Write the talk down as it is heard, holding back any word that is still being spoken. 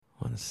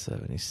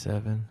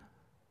177.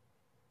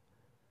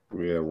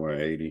 We at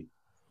 180.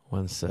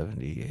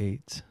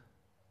 178.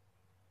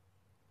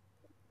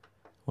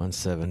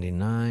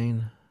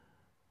 179.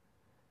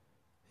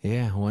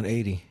 Yeah,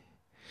 180.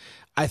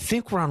 I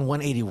think we're on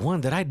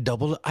 181. I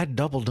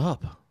doubled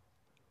up.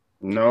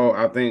 No,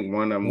 I think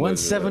one of them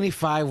was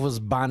 175 was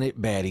Bonnet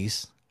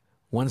Baddies.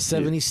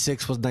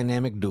 176 was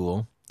Dynamic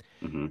Duo.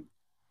 Mm-hmm.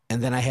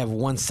 And then I have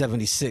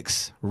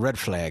 176 Red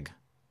Flag.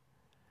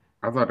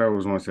 I thought that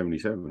was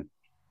 177.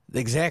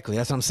 Exactly.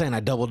 That's what I'm saying.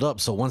 I doubled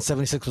up. So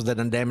 176 was the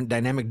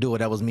Dynamic Duo.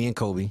 That was me and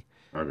Kobe.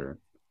 Okay.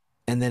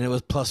 And then it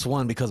was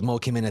 +1 because Mo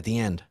came in at the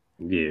end.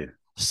 Yeah.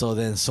 So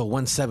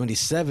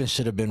 177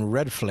 should have been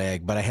Red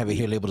Flag, but I have it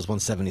here labeled as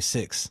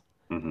 176.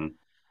 Mm-hmm.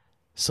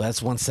 So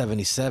that's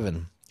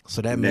 177.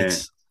 So that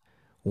makes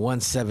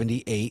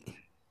 178,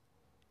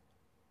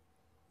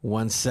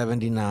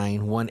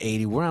 179,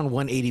 180. We're on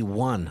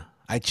 181.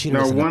 I cheated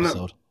this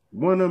episode.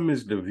 One of them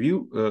is the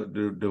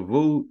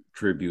Vu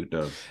tribute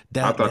though.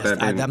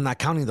 I'm not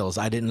counting those.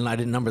 I didn't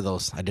number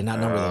those. I did not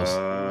number those.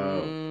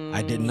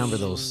 I didn't number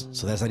those.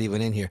 So that's not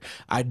even in here.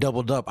 I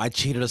doubled up. I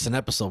cheated us an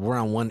episode. We're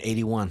on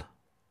 181.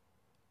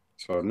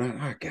 So now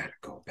I gotta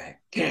go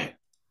back. God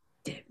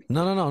damn it.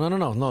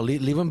 No.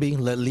 Leave them be.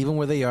 Leave them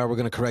where they are. We're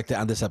gonna correct it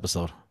on this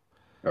episode.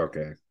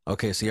 Okay.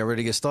 Okay. So y'all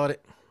ready to get started?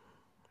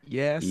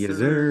 Yes,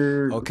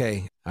 sir.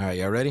 Okay. All right.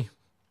 Y'all ready?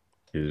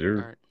 Yes,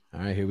 sir. All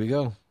right. Here we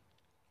go.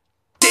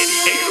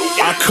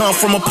 I come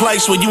from a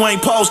place where you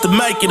ain't supposed to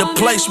make it. A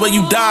place where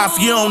you die if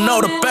you don't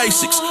know the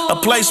basics. A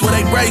place where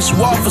they raise you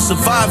off for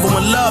survival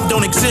when love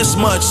don't exist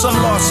much. Some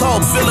lost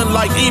hope, feeling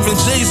like even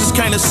Jesus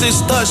can't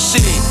assist us.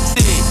 Shit.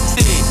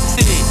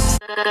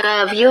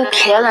 Love, you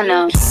killing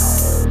them.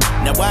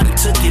 Now I done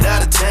took it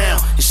out of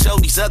town and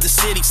showed these other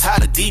cities how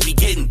the D be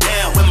getting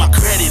down. Where my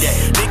credit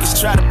at? Niggas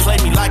try to play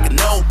me like a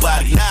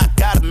nobody. Now I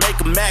gotta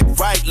make them act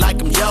right like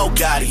I'm Yo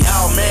Gotti.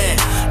 Oh man,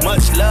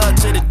 much love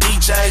to the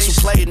DJs who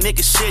play a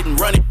nigga shit and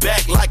run it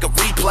back like a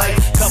replay.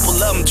 Couple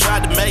of them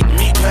tried to make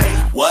me pay.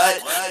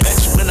 What? Bet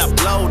you when I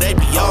blow, they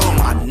be all on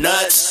my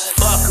nuts.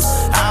 Fuck 'em,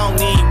 I don't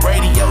need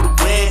radio to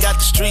win. Got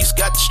the streets,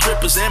 got the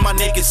strippers, and my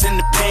niggas in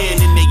the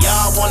pen. And they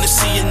all wanna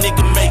see a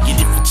nigga make it.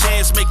 If a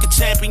chance make a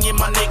champion,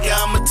 my nigga,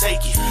 I'ma take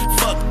it.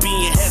 Fuck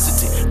being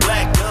hesitant.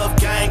 Black Dove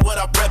Gang, what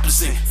I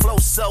represent. Flow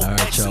so all right,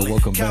 excellent. y'all.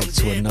 Welcome back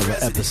to another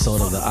episode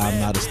of the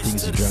I'm Not as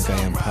Things a Drunk I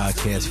Am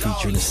podcast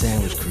featuring the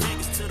Sandwich Crew.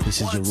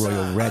 This is your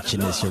Royal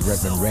Ratchetness, your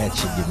Reverend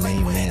Ratchet, your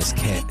main man's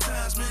cat.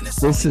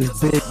 This is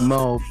Big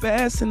Mo,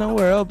 best in the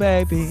world,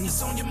 baby.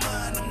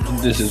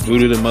 This is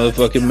Voodoo the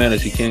motherfucking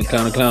menace. You can't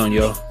count a clown,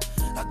 y'all.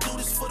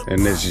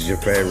 And this is your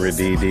favorite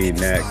DD,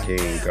 Nat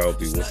King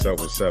Kobe.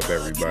 What's up,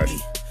 everybody?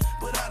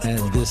 And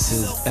this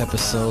is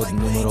episode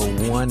number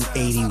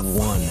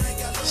 181.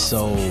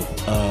 So,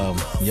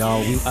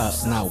 y'all,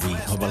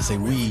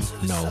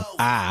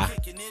 I,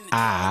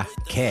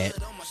 Cat,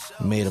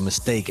 made a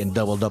mistake and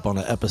doubled up on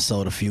an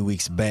episode a few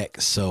weeks back.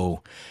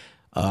 So,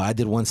 I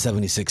did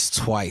 176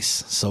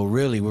 twice. So,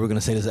 really, we were going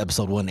to say this is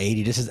episode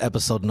 180. This is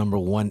episode number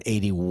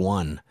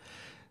 181.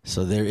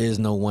 So, there is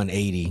no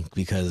 180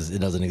 because it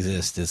doesn't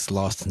exist. It's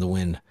lost in the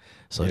wind.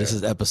 So, This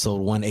is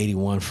episode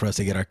 181 for us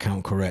to get our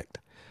count correct.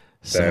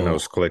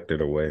 Thanos clicked it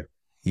away.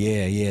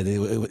 Yeah.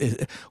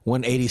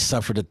 180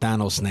 suffered a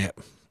Thanos snap.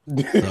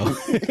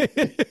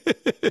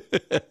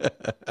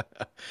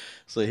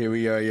 So here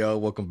we are,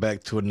 y'all. Welcome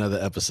back to another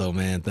episode,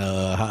 man.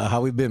 How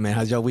we been, man?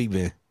 How's y'all week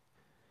been?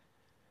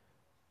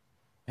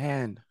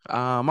 Man,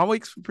 my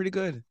week's pretty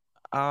good.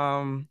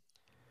 I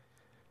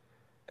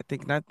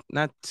think not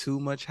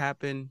too much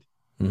happened.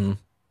 Mm-hmm.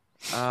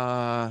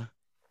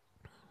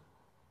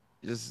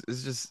 It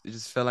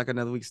just felt like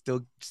another week.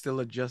 Still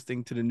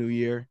adjusting to the new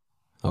year.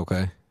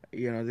 Okay.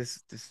 You know,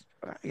 this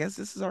I guess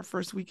this is our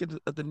first week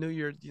of the new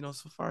year, you know,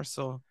 so far.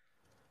 So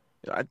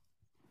I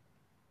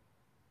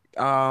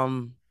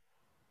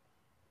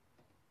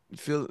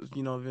feel,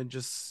 you know,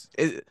 it's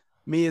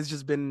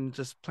just been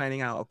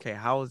planning out, okay,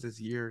 how is this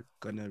year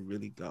gonna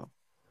really go?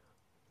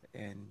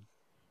 And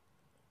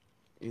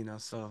you know,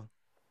 so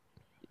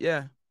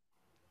yeah.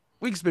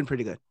 Week's been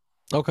pretty good.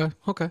 Okay.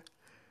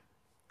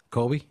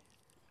 Kobe?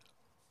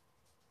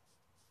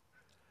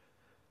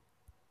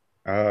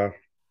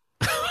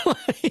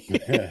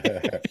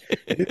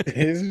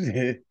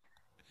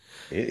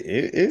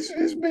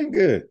 It's been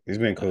good. It's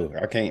been cool.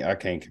 I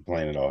can't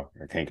complain at all.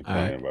 I can't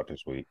complain about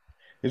this week.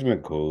 It's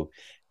been cool.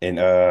 And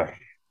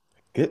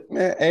good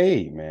man.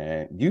 Hey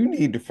man, you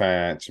need to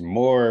find some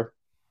more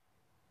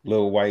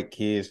little white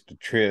kids to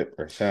trip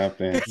or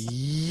something.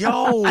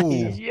 Yo,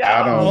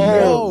 I don't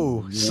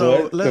know.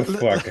 So what the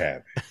fuck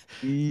happened?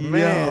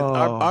 Man,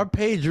 our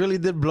page really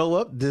did blow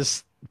up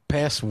this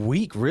past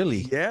week,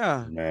 really.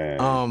 Yeah.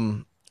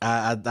 Man.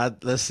 I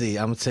let's see.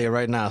 I'm gonna tell you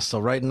right now. So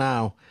right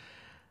now,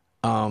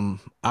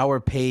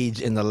 our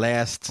page in the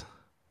last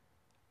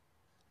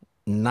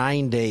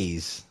 10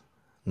 days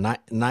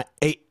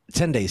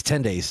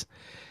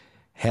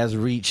has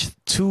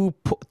reached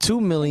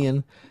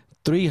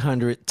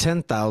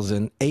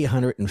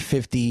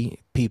 2,310,850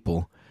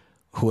 people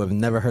who have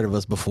never heard of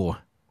us before.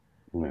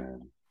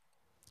 Man.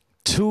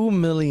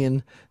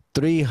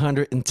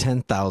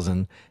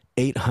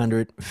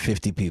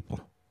 2,310,850 people.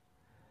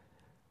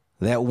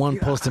 That one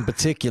post in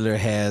particular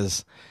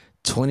has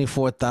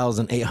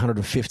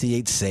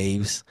 24,858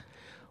 saves,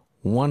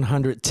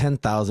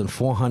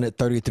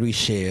 110,433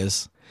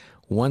 shares,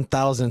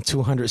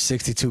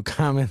 1,262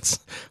 comments,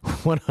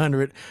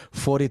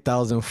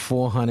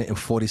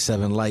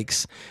 140,447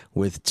 likes,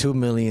 with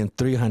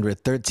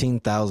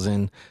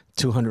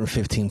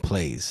 2,313,215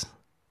 plays.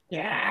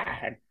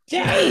 Yeah,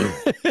 dang.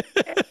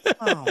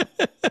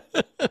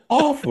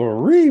 Off a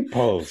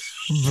repost.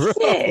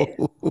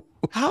 Bro.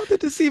 How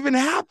did this even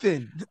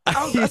happen?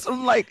 That's what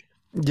I'm like,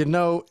 You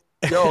know,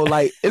 yo,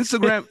 like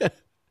Instagram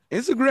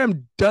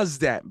does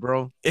that,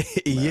 bro.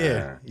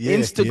 yeah.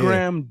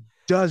 Instagram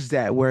does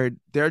that, where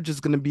they're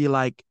just gonna be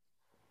like,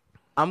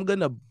 I'm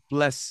gonna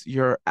bless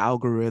your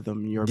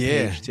algorithm, your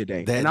page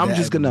today, and I'm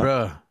just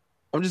gonna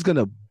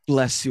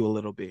bless you a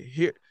little bit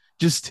here,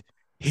 just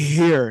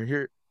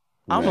here.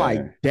 I'm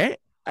like, that,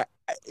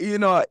 you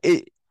know,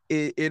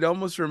 it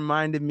almost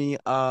reminded me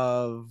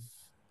of,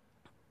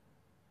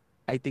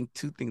 I think,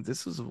 two things.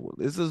 This was a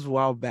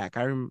while back.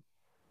 I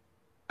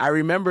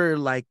remember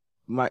like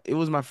it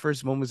was my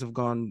first moments of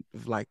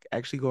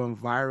actually going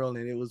viral,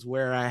 and it was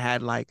where I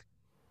had like,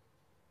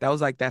 that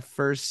was like that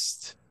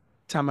first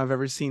time I've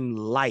ever seen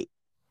light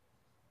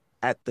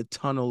at the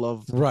tunnel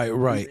of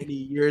right. many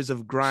years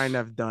of grind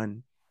I've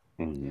done.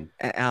 Mm-hmm.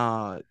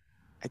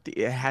 I think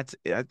it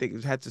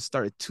had to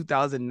start in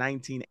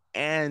 2019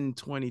 and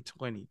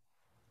 2020.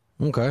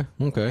 Okay.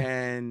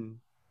 And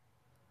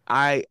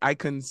I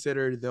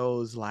consider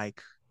those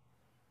like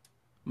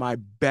my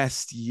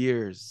best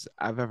years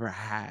I've ever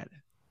had.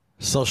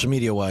 Social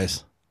media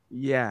wise.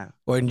 Yeah.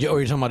 Or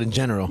you're talking about in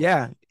general?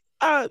 Yeah.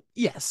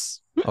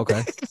 Yes.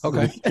 Okay.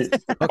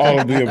 All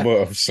of the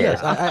above, sir.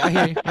 Yes,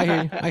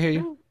 I hear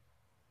you.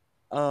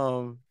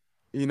 You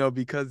know,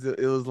 because it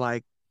was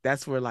like,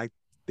 that's where like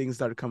things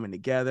started coming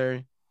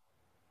together,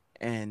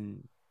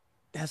 and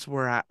that's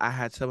where I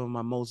had some of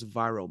my most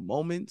viral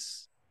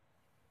moments.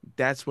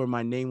 That's where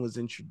my name was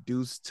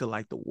introduced to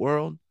like the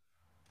world.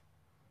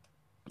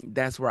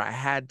 That's where I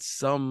had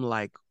some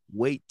like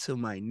weight to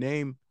my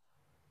name.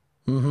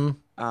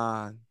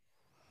 Mm-hmm.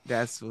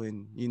 That's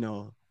when, you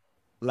know,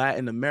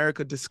 Latin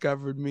America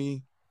discovered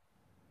me,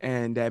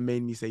 and that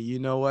made me say, you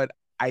know what?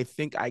 I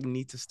think I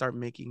need to start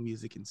making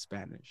music in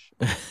Spanish.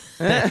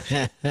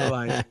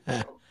 Like,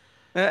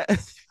 I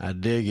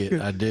dig it.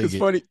 It's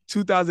funny.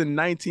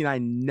 2019, I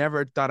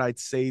never thought I'd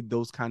say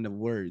those kind of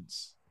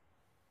words.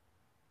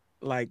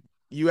 Like,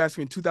 you asked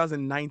me in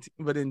 2019,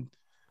 but in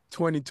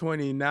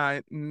 2020, now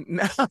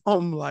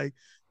I'm like,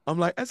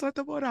 esa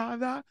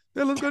temporada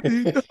de los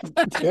gatitos.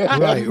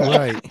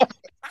 Right.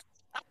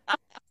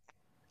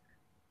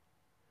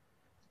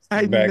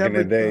 Back in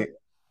the day,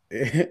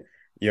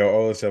 your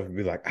old self would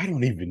be like, I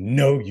don't even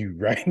know you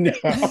right now.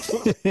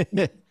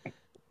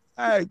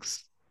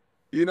 Thanks.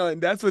 You know, and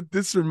that's what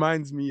this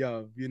reminds me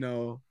of. You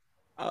know,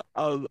 I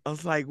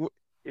was like,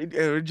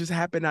 it just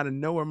happened out of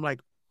nowhere. I'm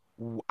like,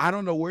 I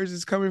don't know where's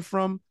this coming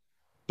from,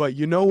 but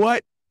you know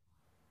what?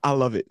 I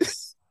love it.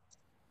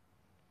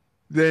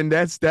 Then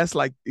that's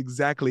like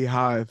exactly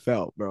how I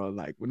felt, bro.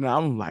 Like, when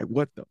I'm like,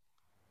 what the?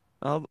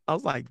 I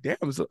was like,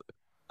 damn. So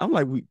I'm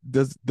like,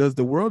 does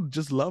the world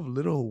just love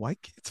little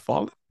white kids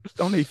falling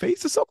on their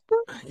face or something, bro?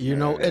 You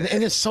know,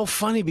 and it's so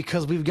funny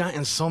because we've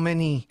gotten so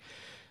many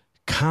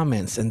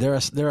comments, and there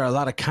are a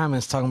lot of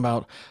comments talking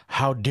about,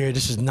 how dare,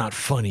 this is not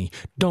funny,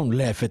 don't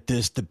laugh at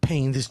this, the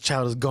pain this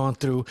child has gone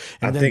through.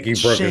 And I think he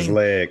broke his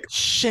leg.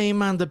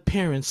 Shame on the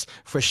parents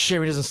for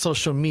sharing this on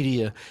social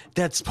media.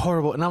 That's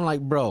horrible. And I'm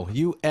like, bro,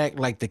 you act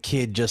like the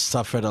kid just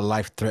suffered a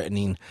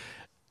life-threatening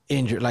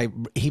injury. Like,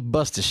 he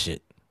busted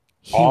shit.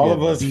 All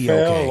of us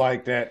felt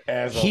like that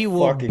as he a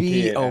will fucking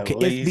be kid. Okay.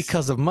 It's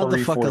because of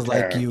motherfuckers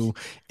like you.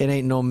 It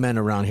ain't no men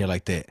around here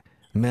like that.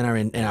 Men are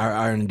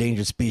an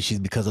endangered species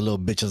because of little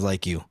bitches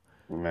like you,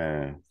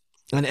 man.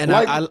 And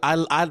like,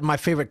 I my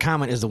favorite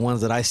comment is the ones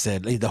that I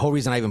said. The whole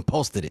reason I even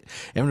posted it.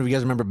 And you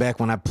guys remember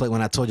back when I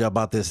told y'all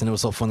about this, and it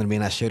was so funny to me,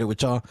 and I shared it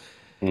with y'all.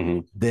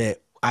 Mm-hmm.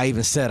 That I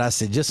even said, I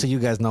said, just so you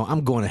guys know,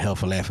 I'm going to hell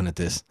for laughing at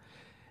this.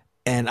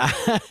 And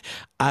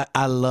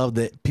I love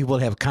that people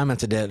have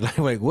commented that,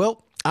 like,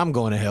 well, I'm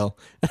going to hell.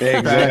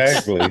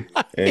 Exactly.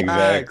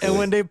 And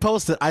when they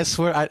post it, I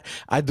swear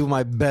I do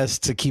my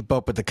best to keep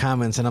up with the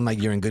comments, and I'm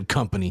like, you're in good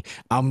company.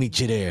 I'll meet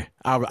you there.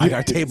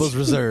 Our table's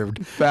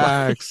reserved.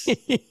 Facts.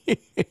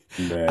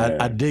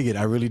 I dig it.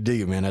 I really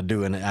dig it, man. I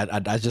do. And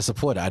I just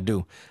support it. I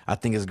do. I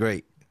think it's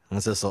great.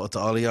 And so to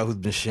all of y'all who's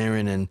been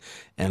sharing and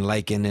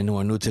liking and who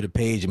are new to the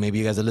page, and maybe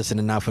you guys are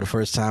listening now for the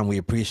first time, we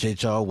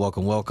appreciate y'all.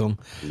 Welcome.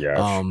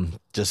 Yeah.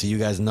 Just so you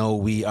guys know,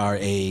 we are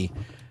a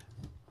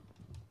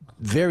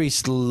very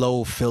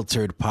slow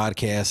filtered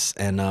podcast,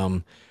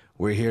 and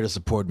we're here to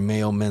support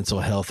male mental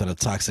health in a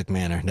toxic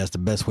manner. That's the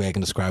best way I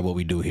can describe what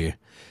we do here,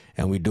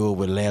 and we do it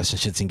with laughs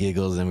and shits and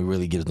giggles, and we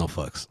really gives no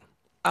fucks.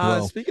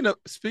 Speaking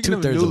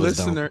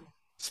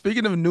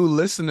of new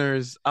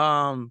listeners,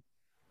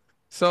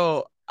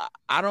 so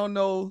I don't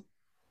know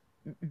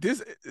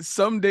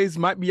some days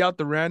might be out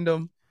the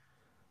random,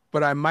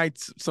 but I might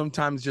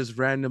sometimes just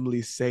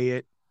randomly say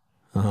it.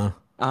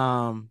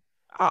 I'll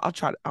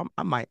try to.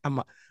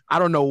 I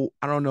don't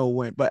know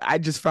when, but I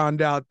just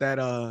found out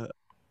that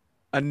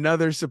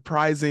another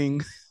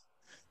surprising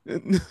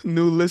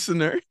new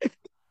listener,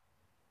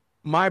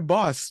 my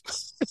boss.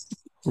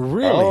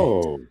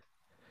 Really?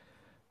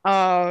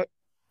 Oh,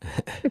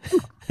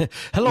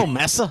 Hello,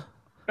 Massa.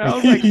 I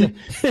was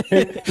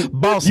like,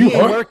 Boss, he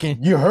ain't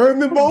working. You heard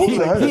me, boss?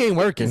 He ain't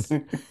working.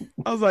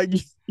 I was like,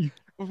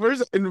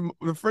 first in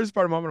the first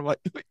part of my mind, I'm like,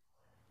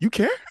 you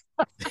care?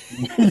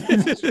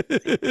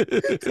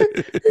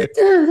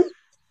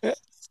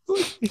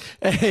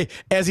 Hey,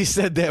 as he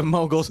said that,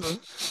 Mo goes.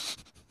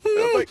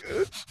 I'm like,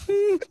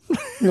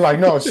 You're like,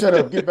 no, shut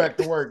up, get back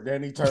to work.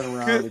 Then he turned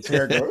around and the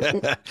chair goes.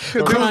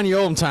 Come on your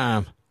own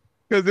time.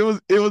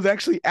 because it was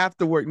actually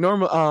after work.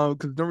 Normal,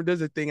 because normally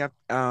there's a thing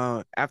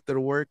after the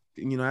work,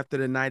 after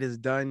the night is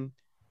done,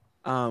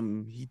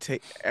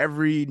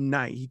 every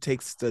night he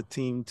takes the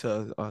team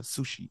to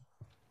sushi.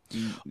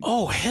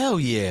 Oh hell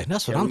yeah,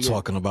 that's what I'm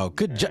talking about.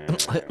 Good job.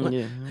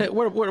 Yeah. Hey,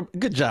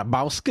 good job,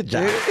 boss. Good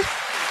job.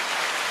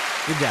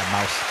 Good job,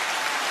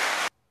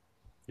 boss.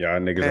 Y'all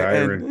niggas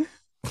hiring.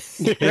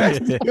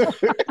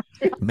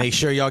 Make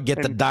sure y'all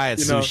get the diet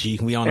sushi.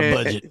 We on a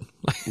budget.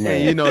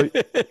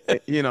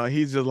 And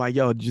he's just like,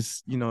 yo,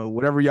 just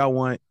whatever y'all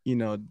want,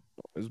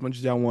 as much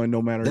as y'all want,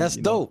 no matter. That's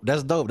dope.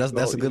 That's dope.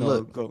 That's a good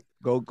look.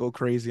 Go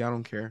crazy. I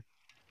don't care.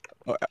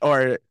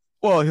 Or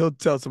well, he'll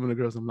tell some of the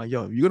girls, I'm like,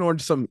 yo, if you're gonna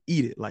order something,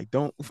 eat it. Like,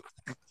 don't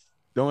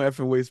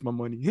effing waste my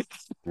money.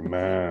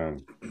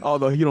 Man.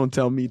 Although he don't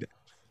tell me that.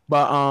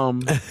 But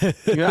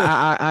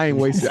I ain't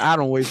wasted. I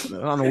don't waste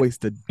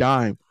a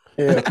dime.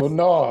 Yeah, but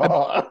no.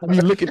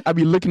 I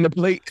be licking the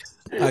plate.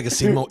 I can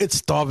see Mo. It's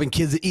starving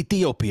kids in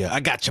Ethiopia. I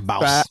got you,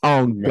 boss.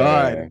 On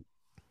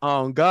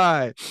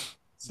God.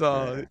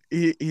 So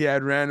he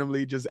had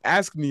randomly just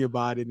asked me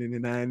about it, and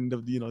then I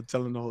ended up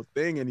telling the whole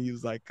thing, and he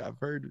was like, I've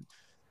heard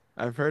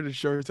the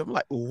shirt. I'm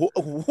like,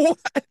 what?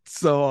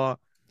 So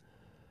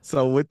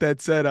with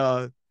that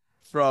said,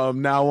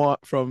 from now on,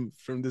 from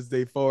this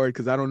day forward,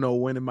 because I don't know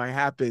when it might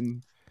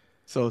happen.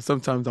 So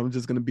sometimes I'm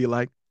just gonna be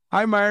like,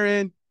 hi,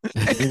 Myron.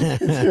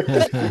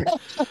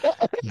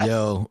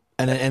 Yo,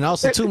 and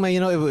also too,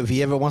 man, if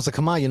he ever wants to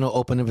come out,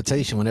 open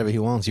invitation whenever he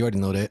wants. You already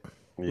know that.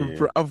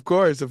 Yeah. Of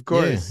course.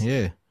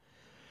 Yeah.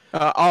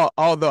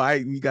 Although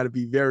you got to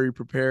be very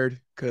prepared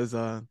because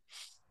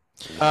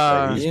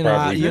busy.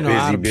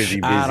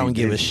 I don't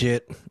give a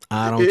shit.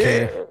 I don't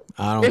care.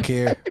 I don't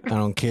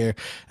care.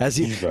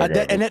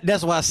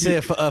 That's why I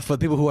said for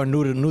people who are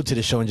new to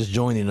the show and just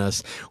joining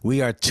us,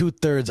 we are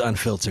 2/3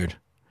 unfiltered,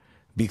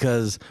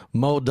 because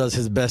Mo does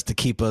his best to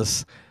keep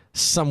us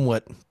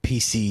somewhat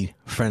PC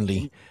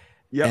friendly.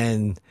 Yep.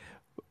 And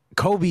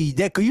Kobe,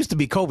 that used to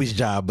be Kobe's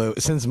job,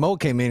 but since Mo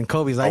came in,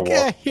 Kobe's like,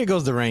 here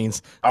goes the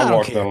reins. I don't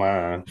walked care. the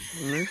line.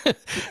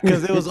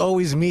 Because it was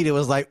always me that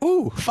was like,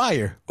 ooh,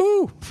 fire.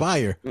 Ooh,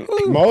 fire. Ooh,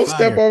 Mo fire.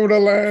 step over the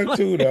line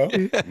too, though.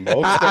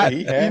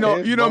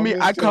 Me.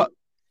 I call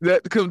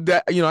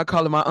that I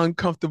call it my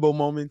uncomfortable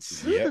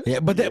moments. Yeah,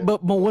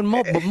 but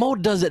Mo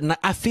does it.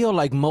 I feel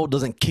like Mo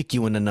doesn't kick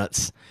you in the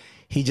nuts.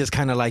 He just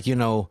kind of like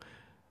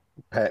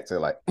pats it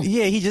like a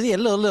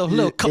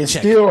little cup it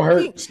check. Still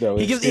hurts though.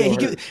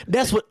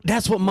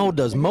 That's what Mo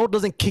does. Mo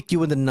doesn't kick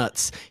you in the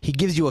nuts. He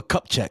gives you a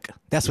cup check.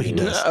 That's what he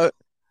does.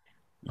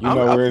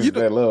 Where's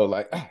that little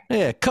like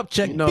cup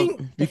check.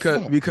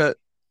 Because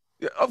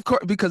of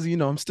course, because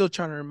I'm still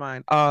trying to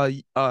remind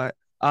hi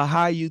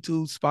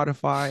YouTube,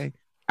 Spotify,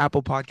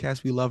 Apple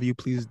Podcasts, we love you.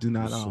 Please do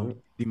not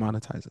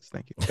demonetize us.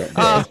 Thank you.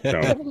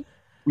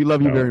 We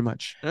love you very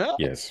much.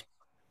 Yes.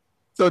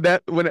 So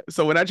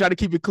when I try to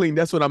keep it clean,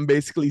 that's what I'm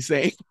basically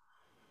saying.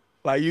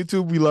 Like,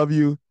 YouTube, we love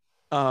you.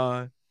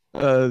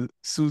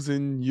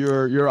 Susan,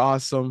 you're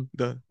awesome.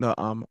 The head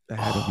of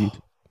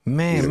YouTube.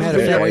 Man, matter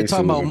of fact,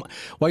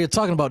 while you're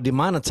talking about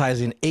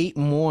demonetizing, 8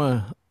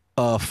 more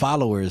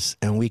followers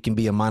and we can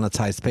be a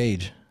monetized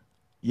page.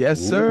 Yes,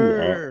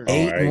 sir.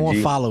 8 more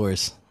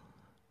followers.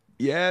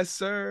 Yes,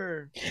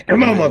 sir.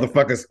 Come on,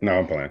 motherfuckers. No,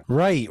 I'm playing.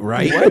 Right.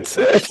 What?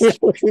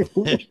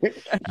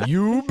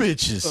 You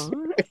bitches.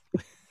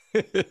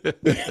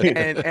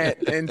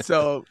 and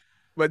so,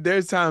 but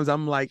there's times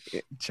I'm like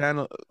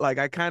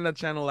I kind of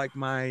channel like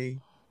my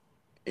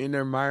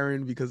inner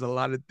Myron, because a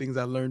lot of things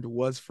I learned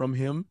was from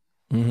him.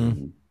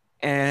 Mm-hmm.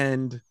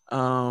 And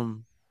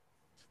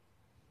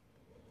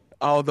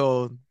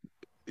although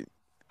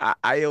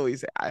I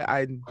always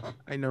I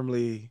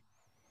normally,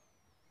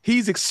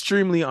 he's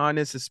extremely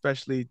honest,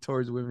 especially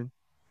towards women.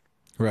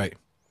 Right.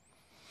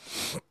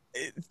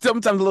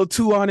 Sometimes a little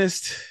too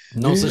honest.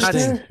 No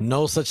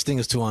such thing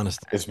as too honest.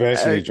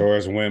 Especially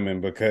towards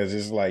women, because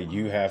it's like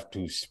you have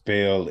to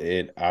spell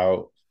it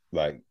out,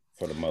 like,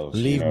 for the most.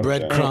 Leave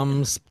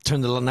breadcrumbs,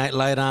 turn the night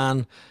light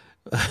on,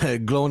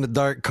 glow in the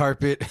dark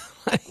carpet.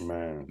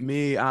 Man.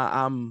 Me,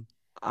 I will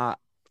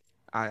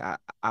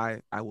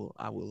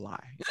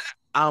lie.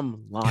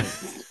 I'm lying.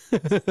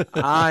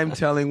 I'm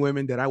telling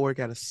women that I work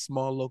at a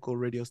small local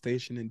radio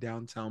station in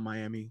downtown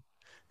Miami.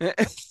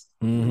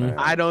 Mhm.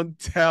 I don't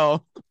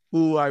tell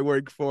who I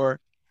work for.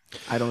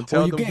 I don't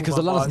tell Well, you them can't who because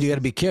my a lot of boss them you got to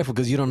is. be careful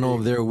because you don't know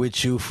if they're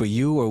with you for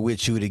you or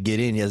with you to get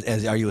in.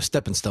 As are you a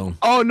stepping stone?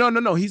 Oh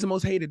no! He's the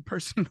most hated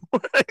person.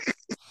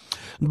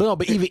 But no,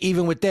 but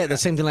even with that, the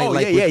same thing like Oh,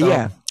 like yeah, with,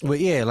 yeah. Well,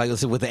 yeah, like I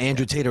said with the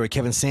Andrew Tate or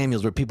Kevin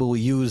Samuels, where people will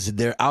use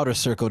their outer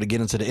circle to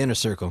get into the inner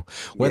circle,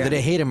 whether Yeah.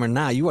 they hate him or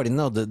not. You already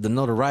know the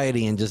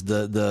notoriety and just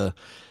the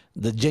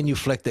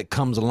genuflect that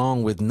comes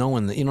along with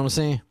knowing that. You know what I'm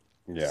saying?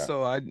 Yeah.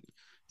 So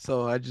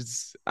I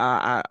just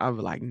I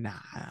was like nah.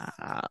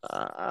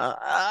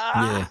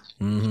 Yeah.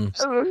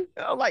 Mm-hmm.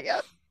 I'm like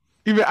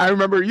even I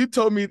remember you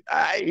told me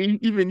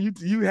even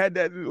you had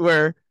that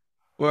where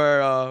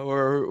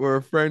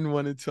a friend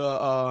wanted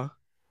to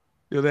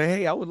you're like,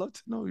 hey, I would love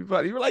to know you,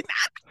 but you were like,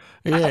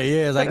 Yeah,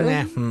 it's like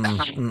nah,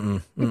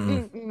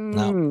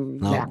 no,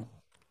 nah.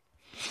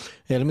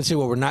 Yeah, let me see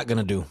what we're not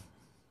gonna do.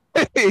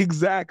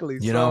 Exactly.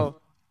 You so,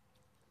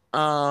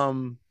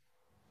 know?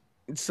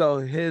 So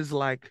his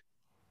like,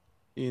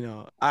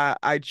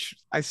 I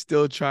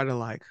still try to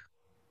like,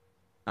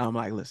 I'm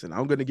like, listen,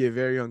 I'm gonna get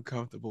very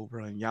uncomfortable,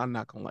 bro, and y'all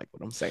not gonna like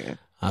what I'm saying.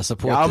 I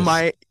support Y'all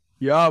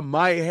this.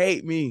 might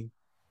hate me.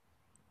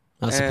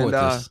 I support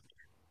And, this.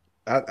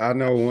 I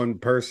know one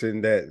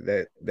person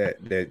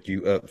that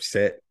you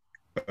upset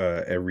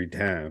every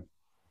time,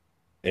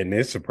 and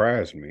it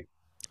surprised me.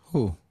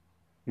 Who?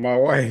 My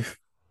wife.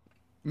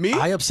 Me?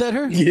 I upset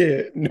her?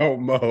 Yeah, no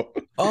Mo.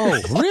 Oh,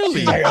 really?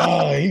 She's like,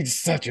 oh, he's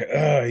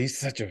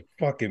such a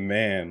fucking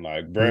man,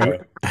 like, bro.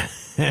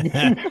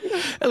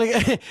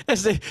 Like,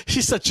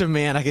 she's such a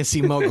man. I can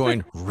see Mo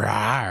going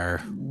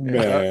rawr.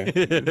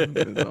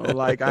 Man. So,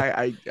 like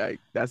I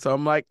that's why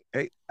I'm like,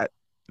 hey,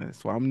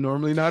 that's why I'm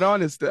normally not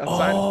honest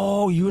outside.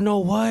 Oh, you know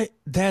what?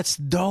 That's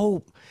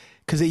dope.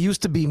 Because it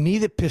used to be me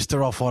that pissed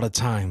her off all the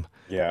time.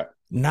 Yeah.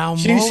 Now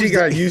She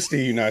got used to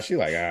you now. She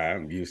like,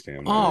 I'm used to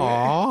him.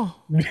 Aw.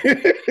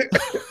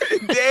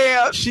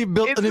 Damn, She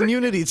built an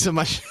immunity to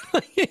my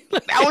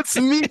that was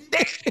me.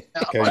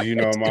 Because you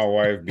know my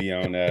wife be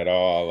on that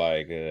all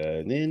like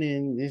this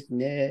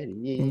and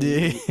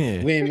that,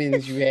 Yeah.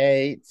 women's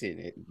rights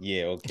and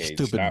okay.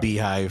 Stupid stop.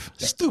 beehive.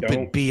 Stupid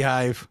Don't-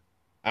 beehive.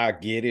 I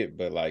get it,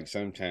 but like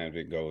sometimes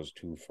it goes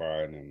too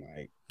far, and I'm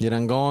like, You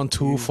done gone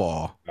too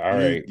far. all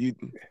right, You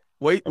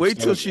wait I'm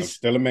till I'm she's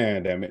still a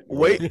man, damn it.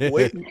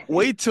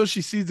 wait till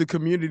she sees the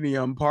community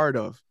I'm part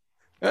of.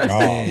 Oh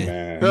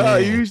Man.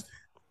 man,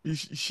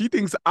 She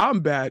thinks I'm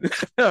bad.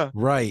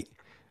 Right.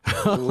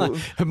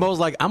 Mo's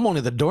like, I'm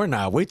only the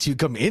doorknob. Wait till you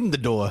come in the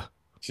door.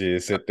 she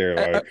sit there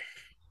like,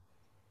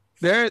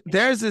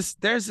 there's this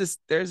website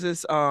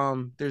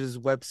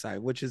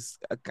which is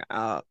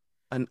an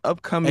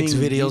upcoming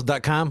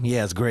Xvideos.com.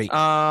 Yeah, it's great.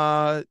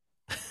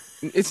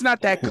 it's not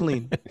that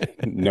clean.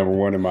 number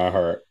one in my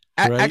heart.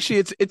 Right. Actually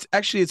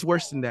it's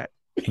worse than that.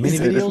 Many He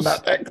said, videos? It's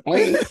not that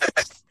clean.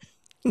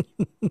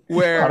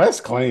 Where Oh, that's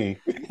clean.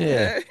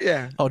 Yeah.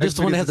 yeah. Oh, this is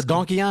the one that has the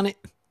donkey on it?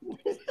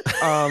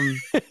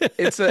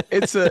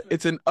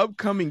 It's an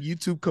upcoming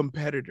YouTube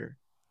competitor.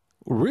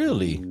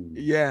 Really?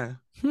 Yeah.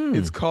 Hmm.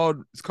 It's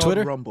called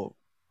Twitter?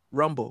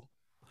 Rumble.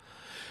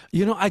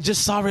 You know, I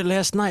just saw it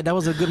last night. That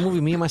was a good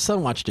movie. Me and my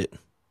son watched it.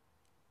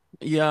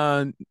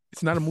 Yeah,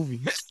 it's not a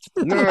movie.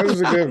 No, it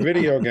was a good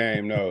video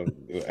game. No,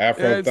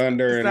 Afro Yeah, it's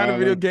Thunder and not a all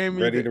video them game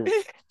ready either.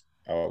 to.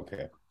 Oh,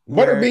 okay.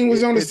 Where Butterbean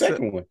was on the it's a-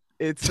 second one.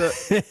 It's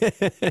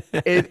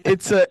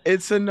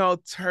it's an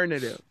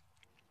alternative,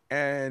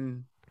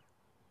 and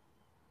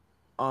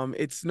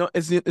it's known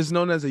as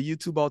a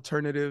YouTube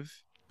alternative.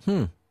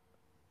 Hmm.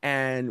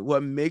 And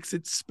what makes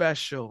it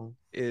special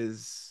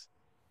is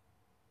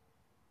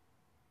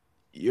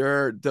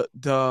you're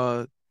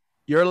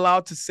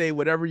allowed to say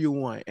whatever you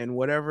want and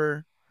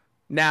whatever.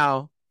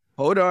 Now,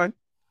 hold on.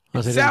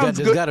 I said, Sounds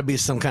there's good. got to be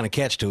some kind of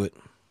catch to it.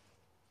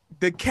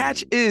 The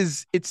catch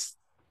is it's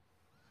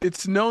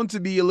known to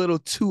be a little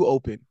too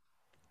open,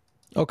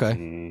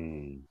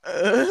 Okay.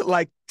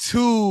 like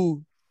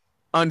too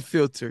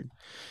unfiltered.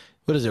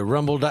 What is it?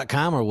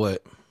 Rumble.com or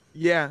what?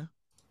 Yeah.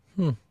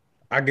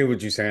 I get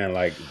what you're saying.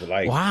 Like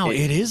Wow,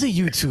 it is a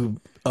YouTube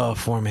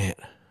format.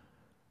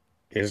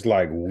 it's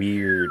like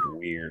weird.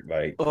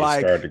 Like it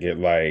Like- started to get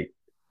like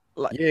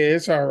yeah,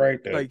 it's all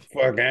right to like-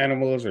 fuck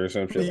animals or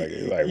some shit like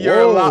it. Like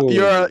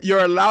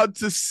you're allowed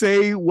to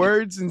say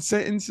words and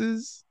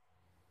sentences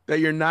that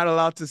you're not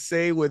allowed to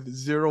say with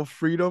zero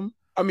freedom.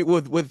 I mean,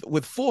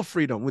 with full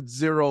freedom, with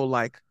zero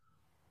like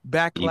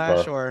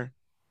backlash EPAR. or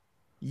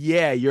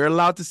yeah, you're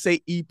allowed to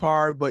say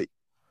EPAR, but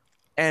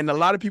and a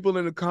lot of people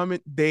in the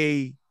comment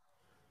they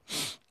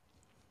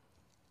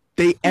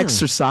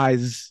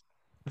exercise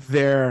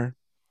their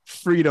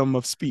freedom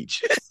of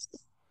speech.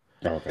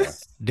 Okay.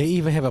 They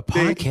even have a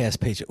podcast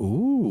page.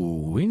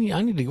 Ooh,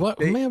 I need to go.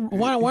 Man,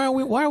 why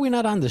are we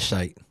not on this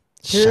site?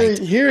 Here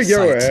your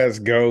Site. ass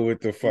go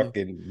with the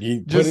fucking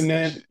you Just- putting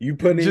in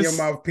your just-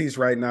 mouthpiece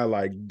right now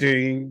like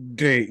ding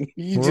ding.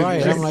 You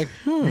Right. I'm like,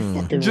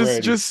 fucking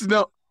ready. just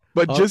know,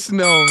 but Oh. just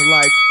know,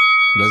 like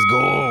Let's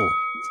go.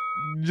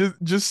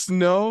 just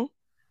know,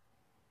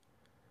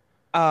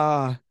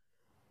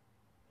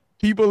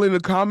 people in the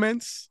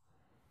comments,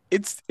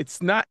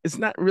 it's not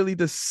really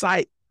the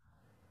site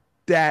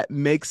that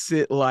makes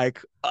it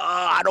like,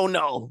 I don't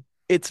know.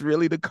 It's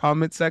really the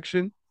comment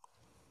section,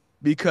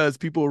 because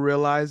people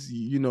realize,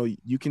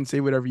 you can say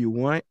whatever you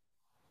want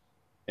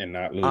and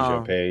not lose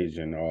your page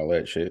and all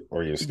that shit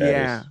or your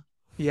status.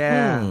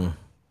 Yeah.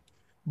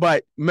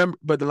 But remember,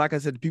 like I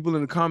said, the people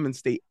in the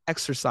comments, they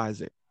exercise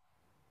it.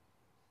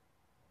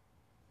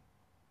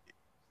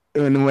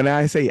 And when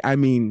I say, I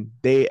mean,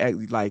 they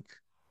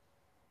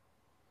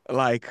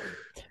like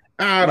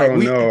I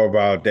don't know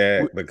about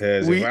that,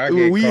 because if I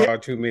get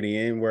called too many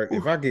N-word,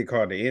 if I get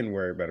called the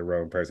N-word by the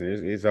wrong person,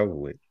 it's over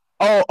with.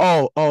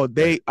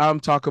 I'm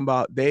talking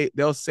about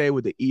they'll say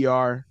with the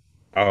ER.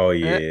 Oh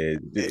yeah,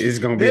 it's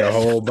gonna be a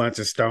whole bunch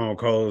of Stone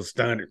Cold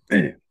Stunner.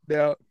 You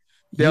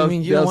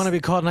mean you don't want to be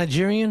called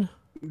Nigerian?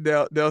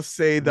 They'll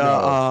say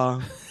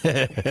they'll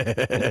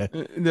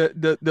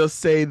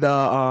say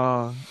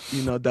the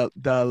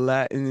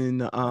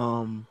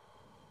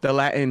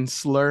Latin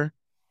slur.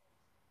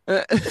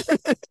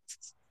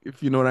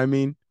 If you know what I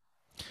mean.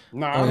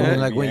 No,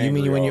 like when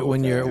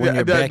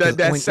your back is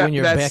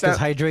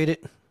hydrated.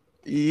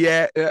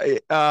 Yeah,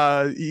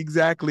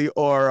 exactly.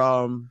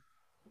 Or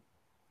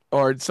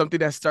something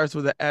that starts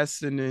with an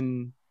S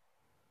and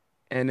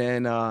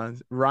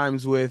then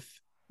rhymes with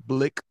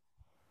blick.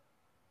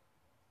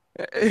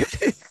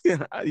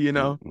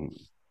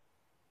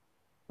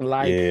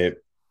 Like, yeah,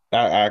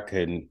 I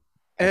couldn't.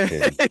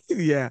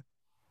 Yeah,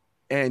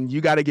 and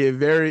you got to get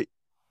very,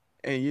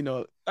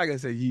 and like I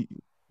said,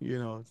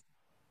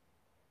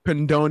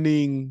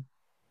 condoning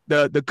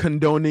the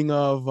condoning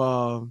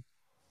of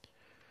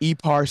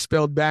EPAR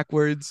spelled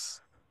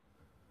backwards.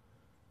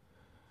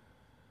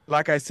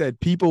 Like I said,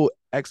 people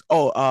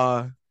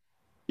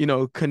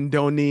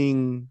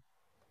condoning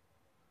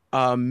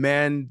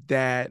men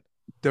that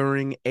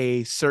during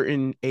a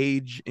certain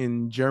age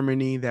in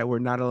Germany that were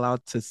not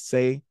allowed to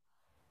say.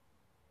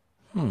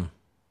 During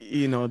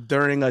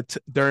a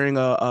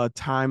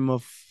time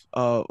of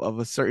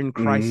a certain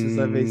crisis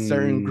of a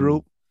certain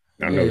group.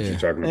 I know what you're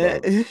talking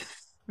about.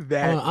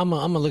 I'm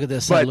gonna look at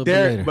that a little bit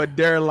later. But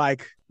they're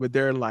like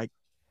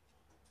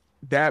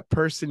that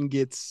person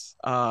gets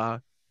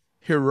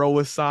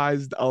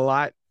heroicized a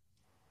lot,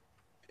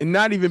 and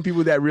not even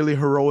people that really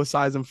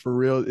heroicize them for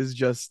real. Is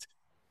just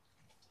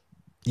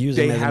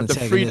using they have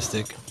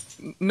antagonistic.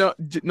 No,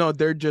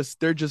 they're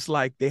just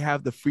like, they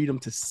have the freedom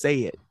to say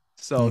it,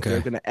 so they're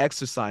gonna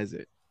exercise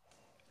it.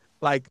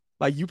 Like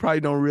you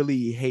probably don't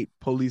really hate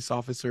police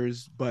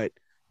officers, but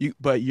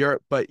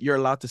you're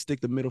allowed to stick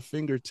the middle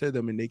finger to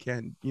them, and they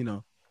can't,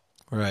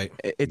 Right.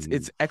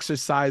 It's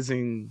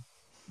exercising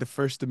the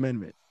First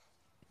Amendment.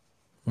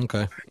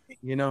 Okay.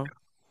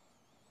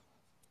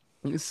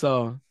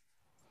 So,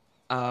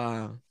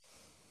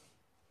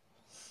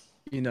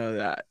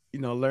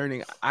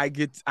 learning, I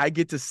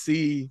get to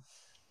see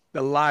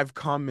the live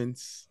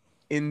comments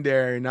in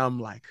there, and I'm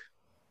like,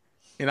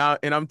 and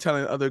I'm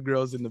telling other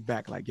girls in the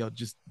back, like, yo,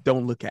 just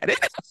don't look at it.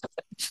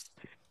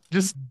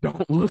 just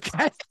don't look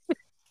at it.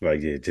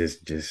 Like, yeah,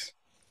 just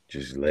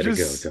let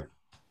it go.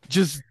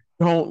 Just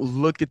don't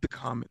look at the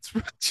comments.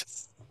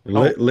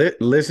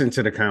 Listen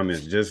to the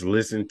comments. Just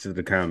listen to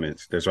the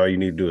comments. That's all you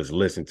need to do, is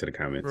listen to the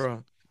comments.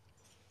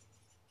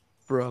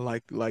 Bro,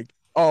 like,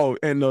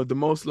 and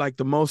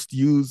the most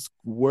used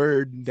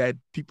word that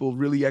people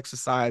really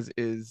exercise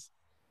is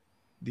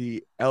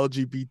the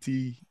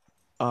LGBT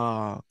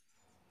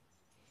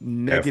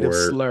negative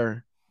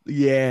slur.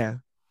 Yeah.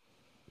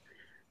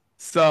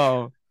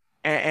 So,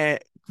 and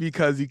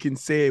because you can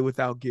say it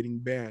without getting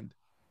banned.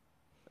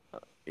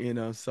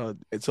 So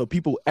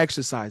people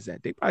exercise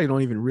that. They probably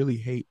don't even really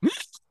hate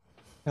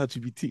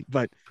LGBT,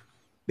 but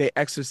they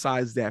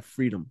exercise that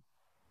freedom.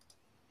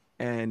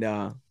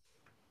 And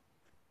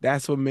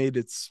that's what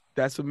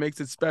makes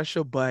it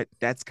special, but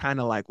that's kind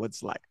of like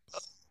what's like,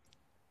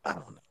 I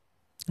don't know.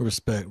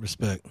 Respect.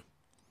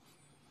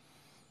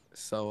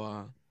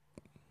 So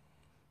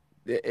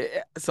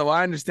so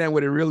I understand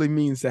what it really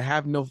means to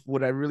have no,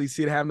 what I really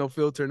see to have no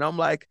filter, and I'm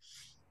like,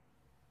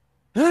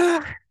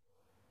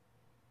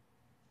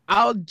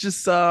 I'll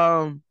just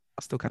I'll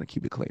still kind of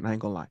keep it clean. I ain't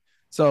gonna lie.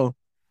 So,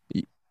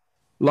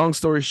 long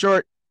story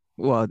short,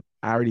 well,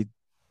 I already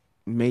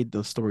made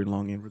the story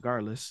long in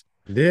regardless.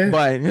 Yeah.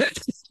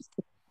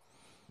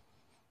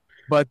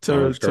 But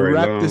to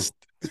wrap this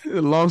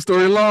long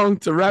story long,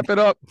 to wrap it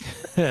up,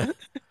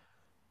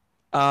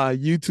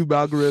 YouTube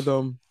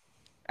algorithm,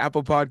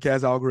 Apple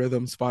Podcast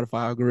algorithm,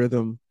 Spotify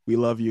algorithm, we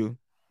love you.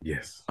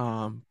 Yes.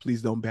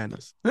 Please don't ban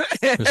us.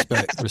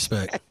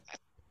 Respect.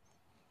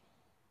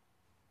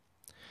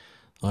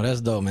 Oh,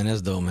 that's dope, man.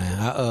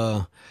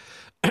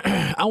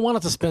 I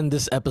wanted to spend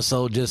this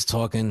episode just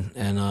talking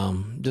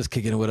and just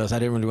kicking it with us. I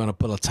didn't really want to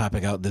put a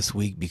topic out this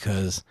week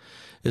because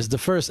it's the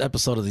first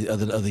episode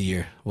of the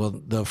year. Well,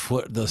 the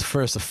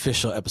first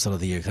official episode of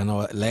the year. Because I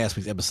know last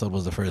week's episode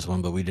was the first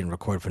one, but we didn't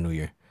record for New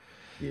Year.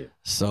 Yeah.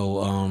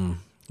 So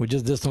We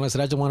just this one. I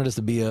said I just wanted this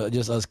to be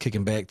just us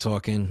kicking back,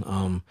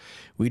 talking.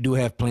 We do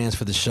have plans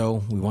for the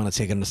show. We want to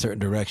take it in a certain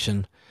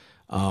direction.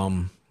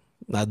 Now,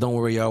 don't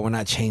worry, y'all. We're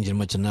not changing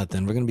much of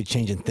nothing. We're gonna be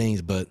changing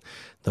things, but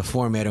the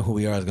format of who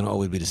we are is gonna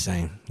always be the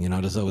same. You know,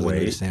 there's always gonna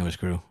be the Sandwich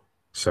Crew.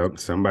 So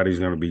somebody's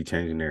gonna be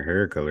changing their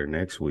hair color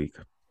next week.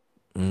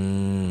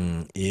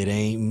 It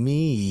ain't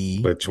me.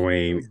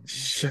 Between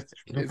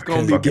It's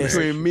gonna be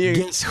between me and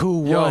guess who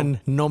won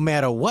no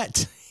matter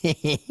what.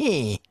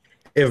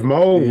 If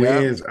Mo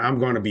wins, I'm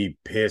gonna be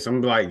pissed.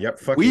 I'm like, yep,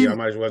 fuck you. I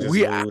might as well just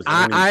lose.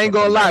 I ain't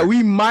gonna lie.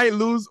 We might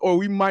lose or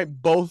we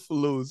might both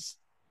lose.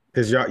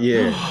 Cause y'all, we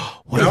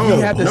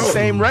have the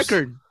same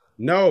record.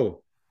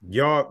 No,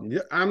 y'all.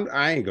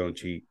 I ain't gonna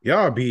cheat.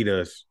 Y'all beat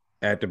us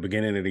at the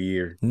beginning of the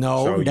year.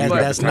 No, so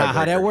that's not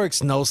how that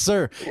works. No,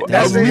 sir. We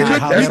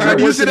could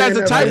use it as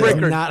a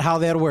tiebreaker. Not how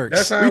that works.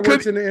 That's how it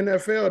works in the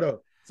NFL,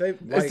 though. Say,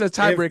 like, it's a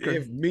tiebreaker.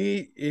 If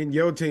me and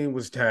your team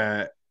was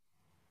tied,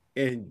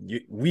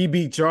 and we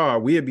beat y'all,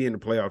 we'd be in the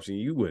playoffs, and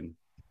you wouldn't.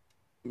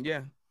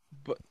 Yeah,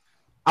 but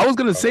I was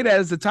gonna say that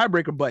as a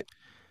tiebreaker, but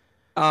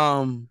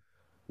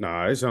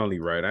nah, it's only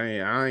right.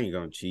 I ain't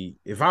gonna cheat.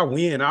 If I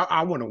win,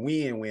 I want to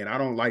win. I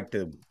don't like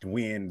to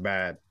win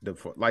by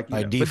default.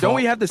 But don't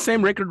we have the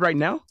same record right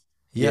now?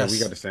 Yes, yeah, we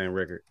got the same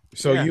record.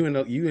 So you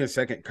in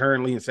second,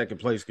 currently in second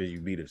place because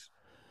you beat us.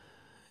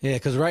 Yeah,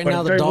 because right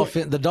now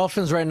the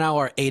Dolphins right now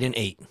are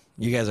 8-8.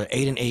 You guys are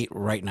 8-8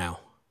 right now.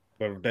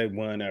 But if they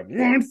won that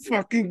one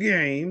fucking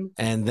game,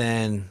 and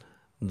then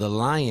the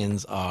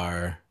Lions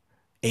are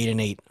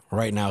 8-8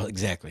 right now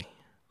exactly.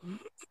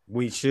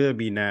 We should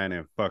be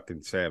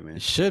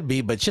 9-7. Should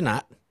be, but you're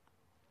not.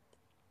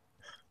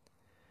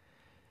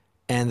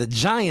 And the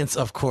Giants,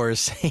 of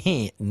course,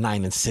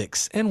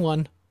 9-6 and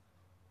 1.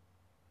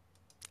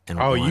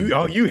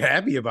 And you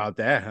happy about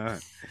that, huh?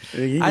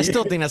 I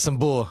still think that's some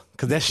bull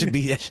because that should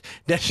be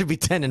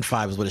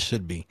 10-5 is what it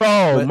should be.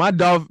 Bro, my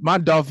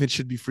Dolphins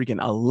should be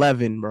freaking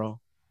 11, bro.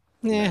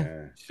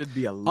 Yeah, should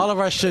be 11. All of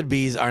our should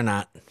be's are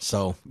not.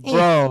 So,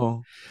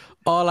 bro,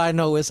 all I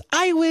know is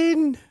I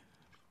win.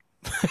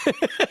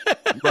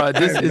 Bro,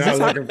 is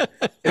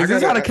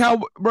this how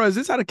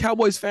the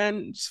Cowboys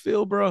fans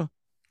feel, bro?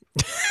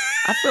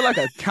 I feel like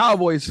a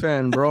Cowboys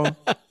fan, bro.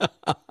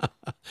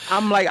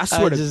 I'm like, I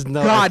swear to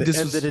God, this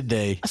was the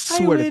day. I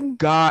swear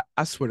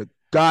to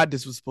God,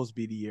 this was supposed to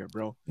be the year,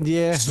 bro.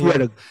 Yeah, I swear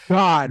to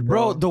God,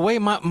 bro. The way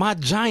my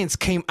Giants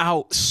came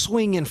out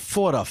swinging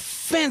for the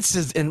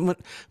fences, and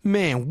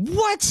man,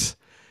 what?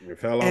 It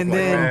fell off and like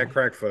mad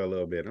crack for a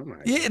little bit. I'm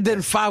like, yeah.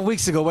 Then 5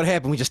 weeks ago, what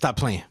happened? We just stopped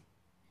playing,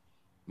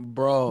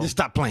 bro. Just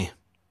stop playing.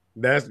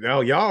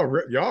 Y'all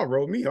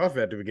wrote me off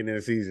at the beginning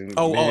of the season.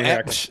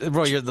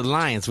 Bro, you're the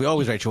Lions. We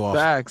always write you off.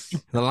 Facts.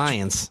 The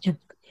Lions.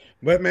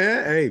 But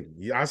man,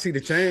 hey, I see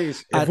the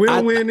change. If we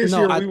don't win this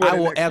year, I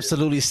will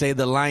absolutely say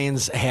the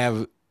Lions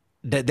have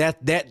that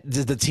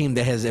is the team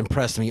that has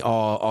impressed me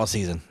all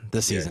season.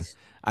 This season,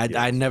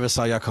 I never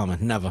saw y'all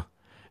coming. Never.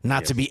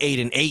 Not to be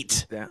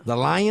 8-8. Yeah. The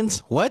Lions,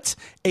 what?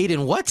 8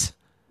 and what?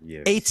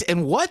 Yes. 8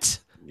 and what?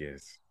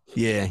 Yes.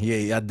 Yeah.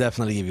 I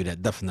definitely give you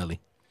that. Definitely.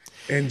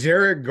 And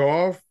Jared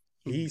Goff,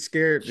 he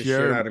scared the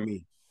shit out of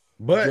me.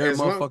 But Jared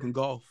motherfucking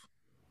Goff.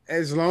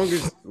 As long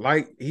as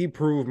he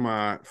proved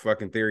my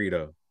fucking theory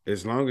though.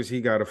 As long as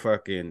he got a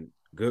fucking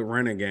good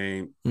running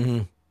game,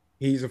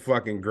 he's a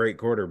fucking great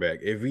quarterback.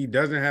 If he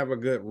doesn't have a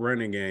good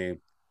running game,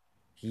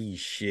 he's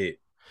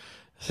shit.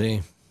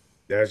 See,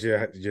 that's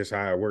just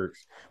how it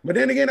works. But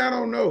then again, I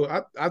don't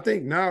know. I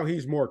think now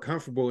he's more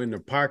comfortable in the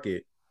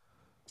pocket.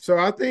 So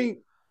I think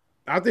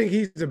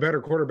he's a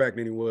better quarterback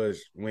than he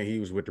was when he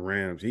was with the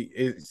Rams.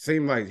 It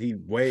seemed like he's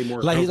way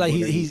more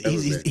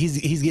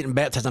he's getting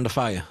baptized under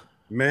fire.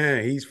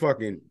 Man, he's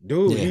fucking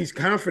dude. Yeah. He's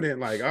confident.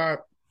 Like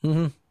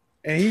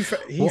and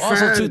he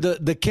also too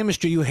the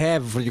chemistry you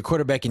have for your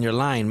quarterback and your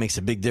line makes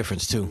a big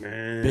difference too.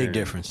 Man, big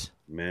difference.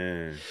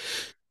 Man.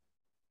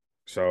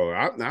 So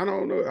I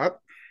don't know.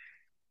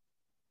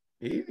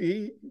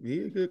 He's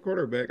a good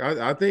quarterback.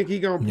 I think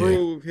he gonna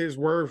prove his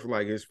worth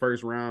like his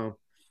first round.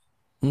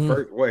 He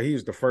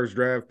was the first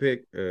draft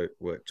pick,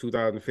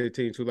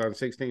 2015,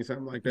 2016,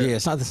 something like that? Yeah,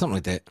 something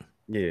like that.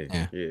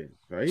 Yeah.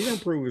 So he gonna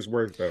prove his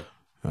worth though.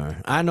 All right.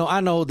 I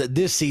know that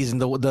this season,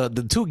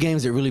 the two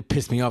games that really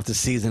pissed me off this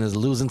season is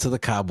losing to the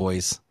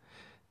Cowboys.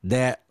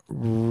 That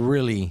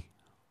really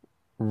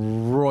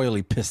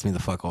royally pissed me the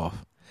fuck off.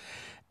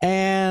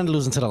 And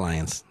losing to the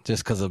Lions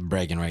just because of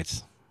bragging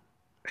rights.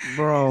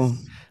 Bro.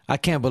 I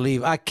can't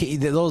believe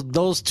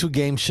those two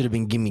games should have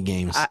been gimme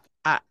games.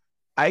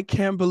 I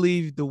can't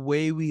believe the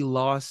way we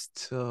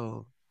lost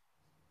to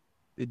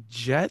the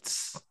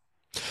Jets.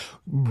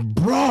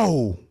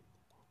 Bro,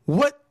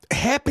 what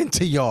happened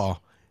to y'all?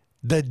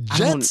 The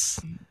Jets?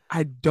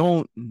 I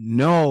don't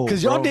know.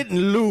 Because y'all didn't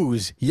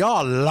lose.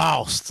 Y'all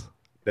lost.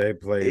 They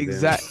played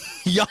exactly.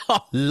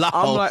 Y'all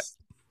lost.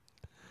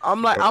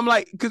 I'm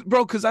like,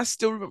 because I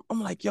still remember.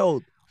 I'm like,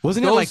 yo.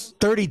 Wasn't it like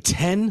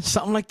 30-10,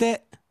 something like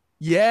that?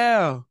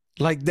 Yeah.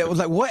 Like that was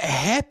like, what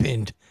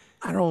happened?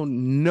 I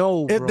don't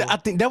know, bro. I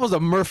think that was a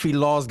Murphy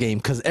Laws game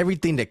because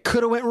everything that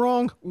could have went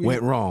wrong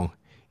went wrong.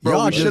 Bro, we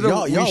y'all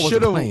wasn't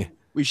should playing.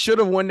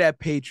 have won that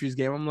Patriots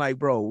game. I'm like,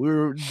 bro,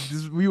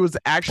 we was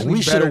actually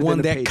We should better have won than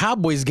the that Patriots.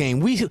 Cowboys game.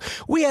 We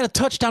had a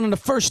touchdown in the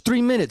first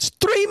 3 minutes.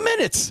 3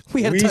 minutes.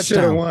 We had a We should have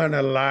touchdown. won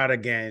a lot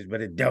of games,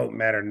 but it don't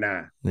matter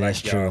now.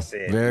 That's like y'all true.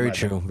 said, Very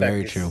true.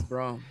 Very motherfuckers. true.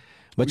 Bro.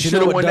 But We you shoulda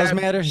know what won does that-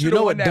 matter? You shoulda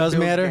know won what that does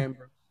Bills matter? game,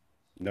 bro.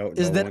 No,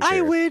 Is no that one I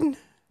cares. win.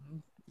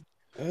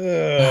 You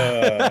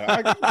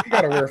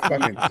gotta wear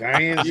fucking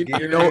Giants gear.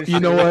 You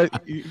know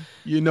what?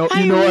 You know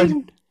what?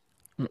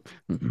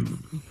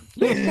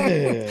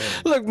 Yeah.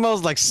 Look,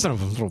 Mo's like son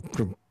of a.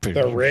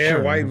 The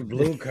red, white, and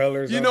blue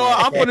colors. You on know my what?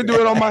 I'm gonna fucking-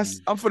 do it on my.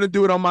 I'm gonna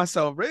do it on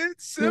myself. Red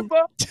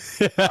Simba.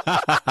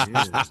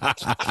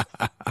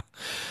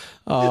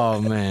 Oh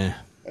man,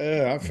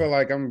 I feel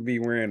like I'm gonna be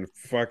wearing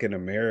fucking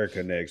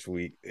America next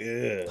week.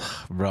 Ugh.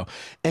 bro.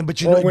 And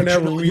but you Or know,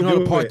 whenever we you know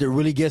the do part it. that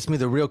really gets me,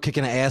 the real kick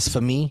in the ass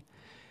for me.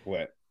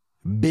 What?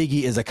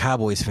 Biggie is a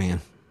Cowboys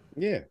fan.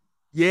 Yeah.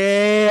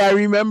 Yeah, I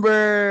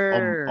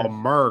remember.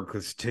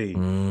 America's team.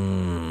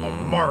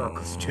 Mm.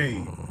 America's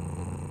team.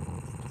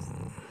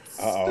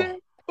 Uh-oh. Simba.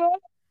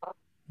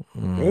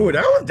 Oh,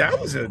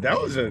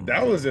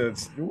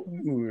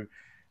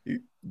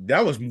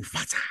 that was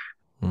Mufasa.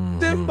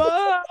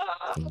 Simba.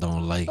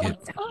 Don't like it.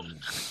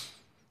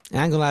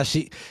 I ain't gonna lie,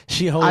 she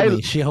hold I-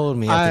 me. She hold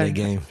me after I- the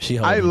game. She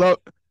hold me.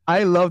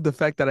 I love the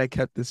fact that I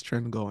kept this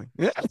trend going.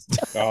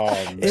 Oh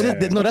man.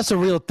 It is, no, that's a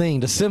real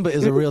thing. The Simba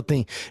is a real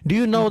thing. Do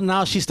you know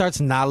now she starts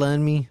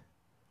Nalaing me?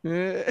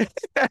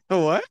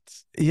 What?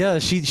 Yeah,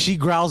 she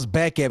growls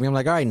back at me. I'm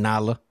like, all right,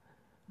 Nala.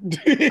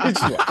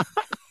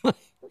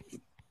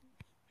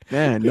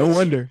 Man, no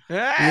wonder.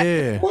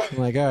 Yeah. I'm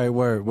like, all right,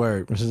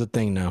 word. This is a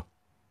thing now.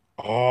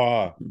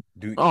 Oh,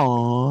 dude.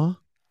 Aw.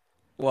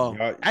 Well,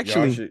 Y'all,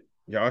 actually,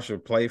 y'all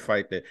should play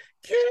fight that.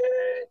 Can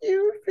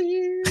you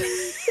feel?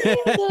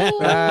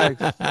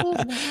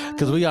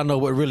 Because we all know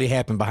what really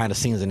happened behind the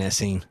scenes in that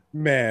scene.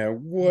 Man,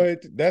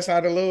 what? That's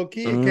how the little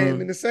kid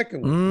came in the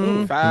second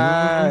one. Mm.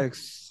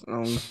 facts.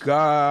 Oh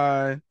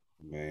God,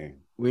 Man,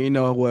 we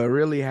know what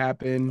really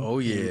happened. Oh,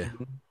 yeah.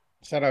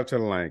 shout out to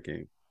the Lion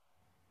King.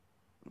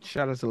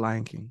 Shout out to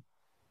Lion King.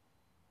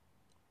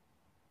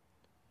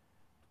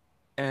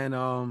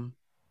 And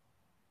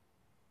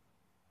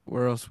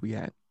where else we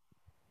at?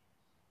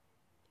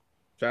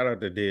 Shout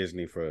out to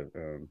Disney for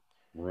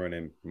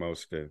ruining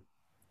most of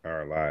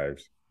our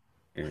lives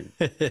and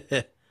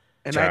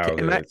And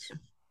childhoods.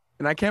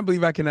 I can't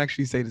believe I can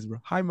actually say this, bro.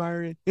 Hi,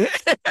 Myron.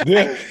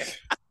 Yeah.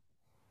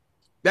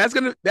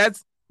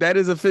 That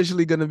is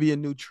officially gonna be a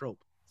new trope.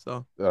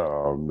 So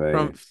Oh man.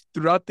 from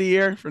throughout the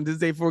year, from this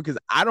day forward, because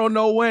I don't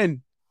know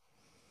when,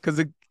 because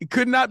it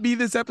could not be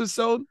this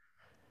episode,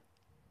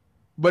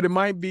 but it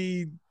might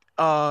be.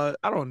 I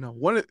don't know.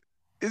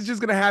 It's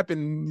just gonna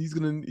happen. He's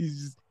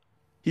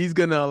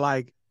gonna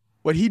like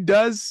what he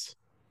does.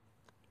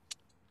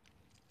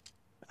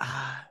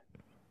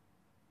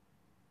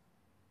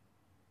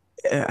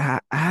 Can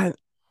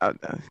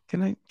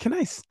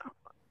I?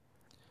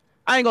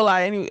 I ain't gonna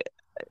lie. Anyway,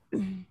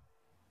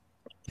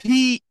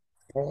 he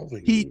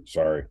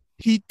Sorry.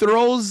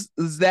 throws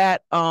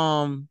that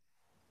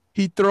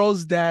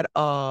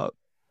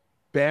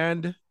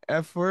banned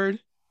F word.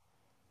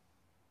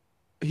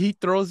 He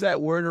throws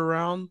that word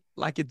around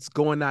like it's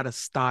going out of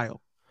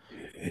style.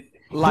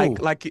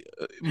 Like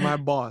my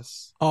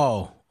boss.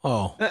 Oh.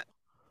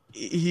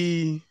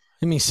 He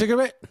You mean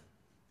cigarette?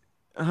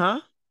 huh?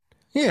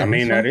 Yeah. I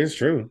mean, that's that is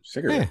true.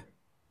 Cigarette.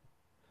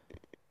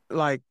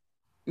 Like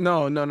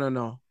no.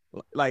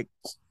 Like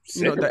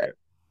you know that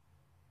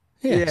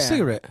Yeah, Yeah.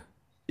 cigarette.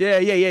 yeah.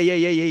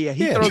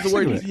 He Yeah, throws the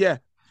word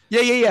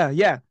cigarette.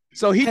 yeah.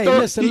 So he Hey,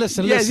 throws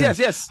listen.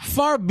 Yes.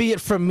 Far be it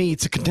from me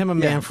to condemn a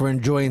man Yeah. for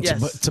enjoying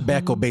Yes.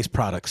 tobacco-based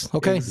products.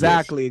 Okay.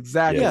 Exactly.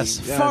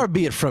 Yes. Yeah. Far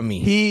be it from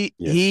me.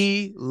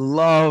 He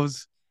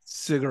loves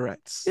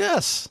cigarettes.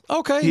 Yes.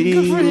 Okay.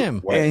 Good for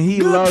him. And he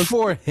Good loves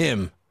for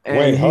him. and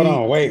Wait, hold he-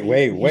 on.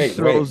 Wait.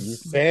 throws- You're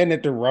saying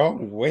it the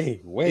wrong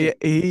way. Wait. Yeah,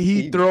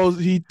 he throws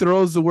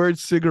the word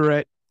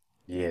cigarette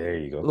Yeah, there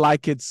you go.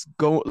 like it's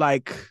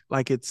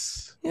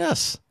it's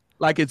Yes.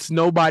 like it's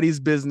nobody's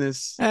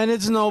business. And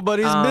it's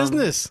nobody's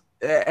business.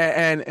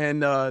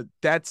 And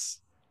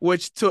that's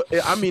which to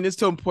I mean it's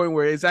to a point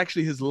where it's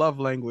actually his love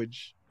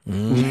language.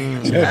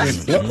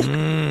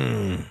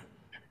 Mm.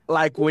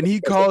 Like when he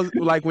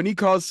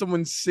calls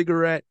someone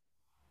cigarette,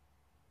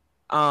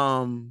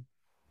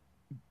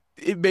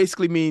 it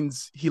basically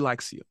means he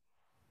likes you.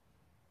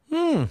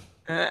 Mm.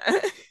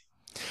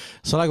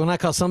 So like when I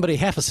call somebody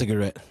half a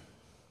cigarette,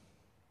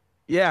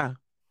 Yeah.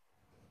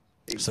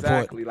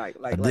 Support. Exactly. Like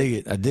I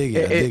dig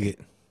it.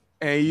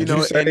 And you But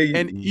know, say,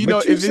 and you but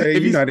know, you if say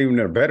if you're not even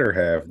a better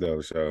half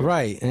though. So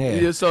Right. Yeah.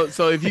 yeah, so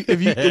if you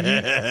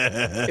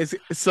it's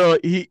so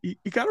he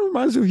kind of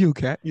reminds me of you,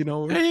 Cat. You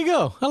know, There you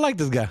go. I like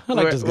this guy. I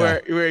like this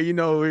guy. where you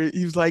know where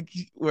he's like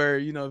where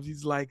you know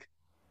he's like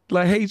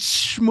hey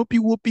schmoopy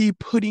whoopie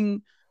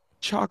pudding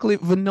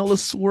chocolate vanilla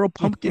swirl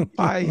pumpkin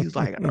pie. He's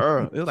like,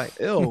 it's like,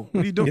 ew,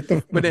 what are you doing?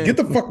 Get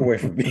the fuck away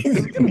from me.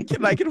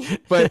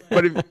 But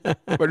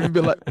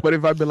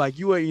if I'd be like,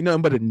 you ain't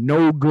nothing but a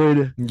no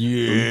good,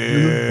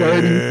 Yeah.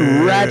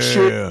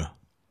 ratchet,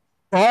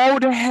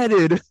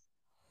 bald-headed,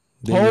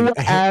 whole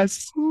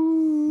ass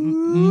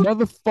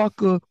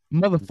motherfucker,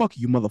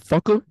 you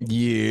motherfucker.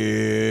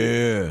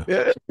 Yeah.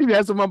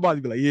 That's what my body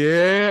be like.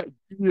 Yeah.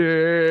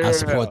 I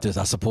support this.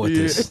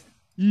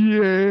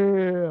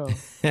 Yeah.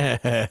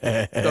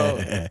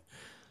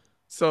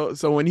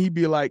 So when he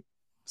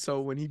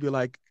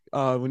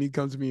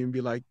comes to me and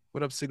be like,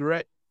 "What up,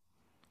 cigarette?"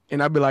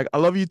 and I'd be like, "I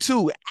love you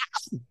too."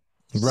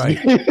 Right.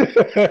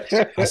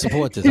 I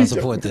support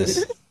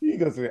this. He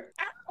goes,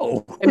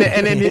 ow.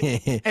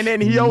 And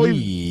then he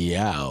always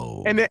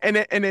Yow. and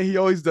then he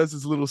always does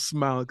his little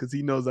smile because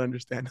he knows I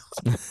understand.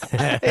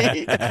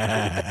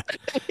 I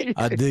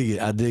dig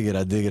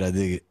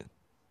it.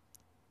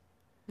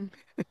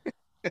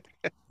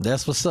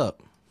 That's what's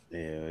up.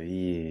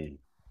 Yeah.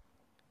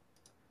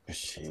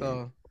 Shit.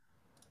 So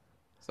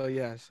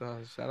yeah. So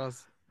shout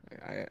outs.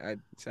 I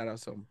shout out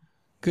some.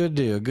 Good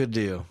deal.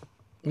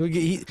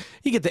 He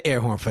get the air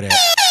horn for that.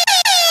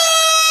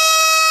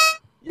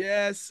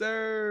 Yes,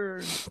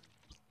 sir.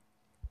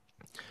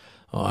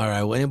 All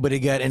right. Well, anybody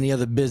got any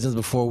other business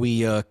before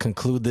we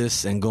conclude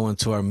this and go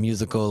into our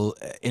musical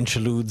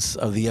interludes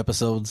of the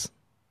episodes?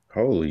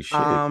 Holy shit!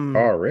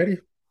 Already?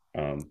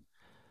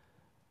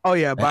 Oh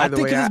yeah. By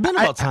the way, it's been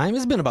about time.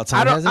 It's been about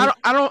time.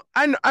 I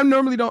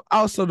normally don't. I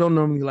also don't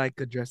normally like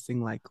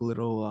addressing like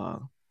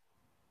little.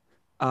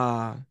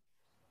 I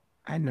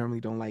normally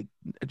don't like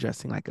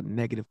addressing like a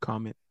negative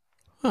comment.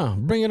 Oh,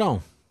 bring it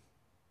on.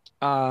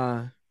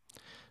 Come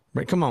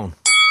on.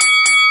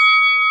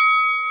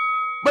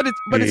 But it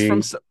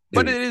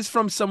is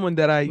from someone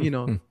that I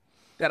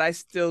that I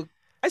still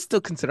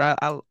consider.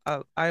 I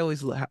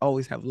always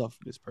have love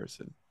for this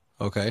person.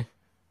 Okay.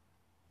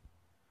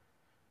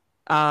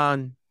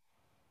 I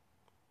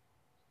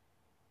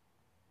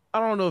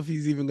don't know if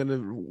he's even gonna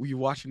be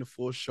watching the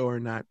full show or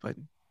not, but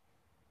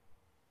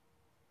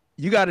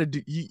you gotta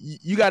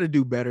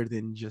do better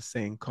than just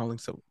saying calling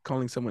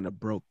someone a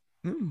broke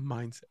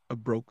mindset, a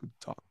broken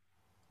talk.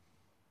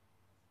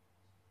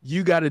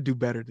 You gotta do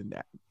better than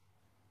that.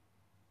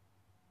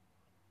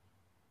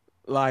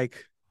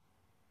 Like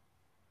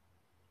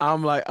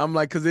I'm like,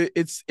 because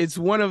it's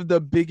one of the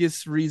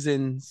biggest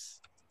reasons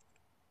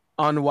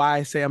on why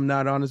I say I'm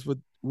not honest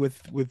with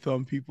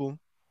people.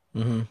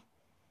 Mm-hmm.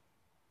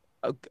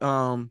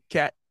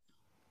 Cat.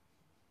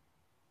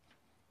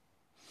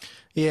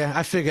 Yeah,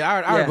 I figured.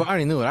 I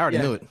already knew it. I already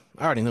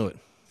knew it.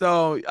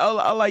 So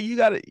I like you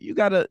gotta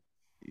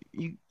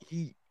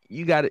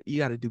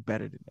do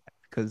better than that,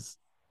 because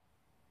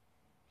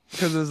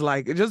it's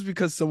like, just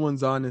because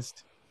someone's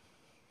honest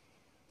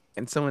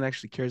and someone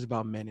actually cares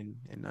about men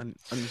and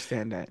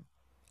understand that,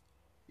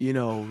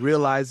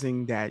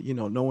 realizing that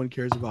no one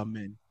cares about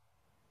men,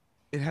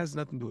 it has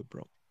nothing to do with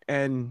broke.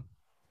 And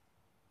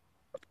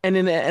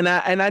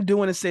I do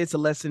want to say it's a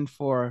lesson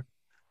for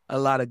a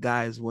lot of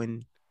guys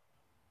when,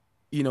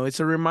 it's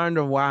a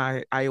reminder of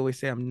why I always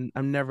say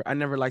I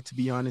never like to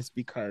be honest,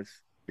 because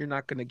you're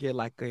not gonna get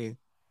like a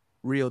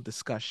real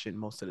discussion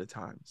most of the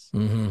times.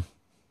 Mm-hmm.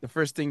 The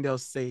first thing they'll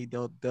say,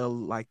 they'll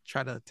like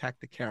try to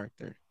attack the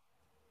character,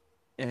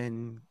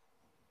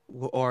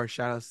 or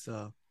shout outs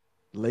to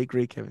the late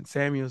great Kevin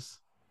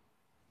Samuels.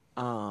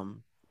 They'll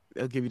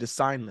give you the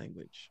sign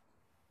language,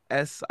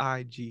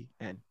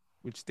 SIGN,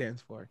 which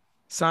stands for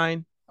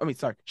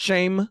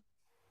shame,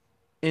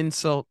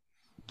 insult,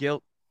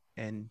 guilt,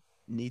 and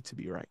need to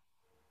be right.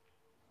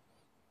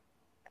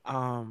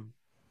 And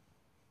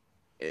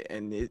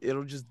it's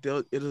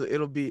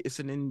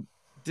an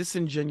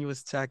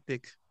disingenuous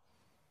tactic,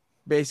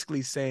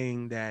 basically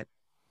saying that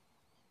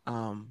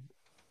I'm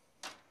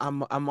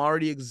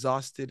already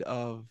exhausted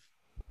of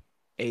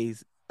a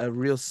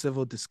real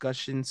civil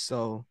discussion,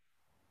 so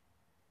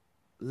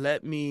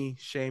let me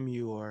shame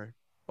you or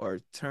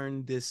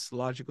turn this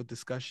logical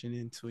discussion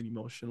into an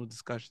emotional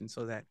discussion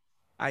so that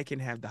I can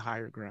have the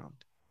higher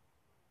ground.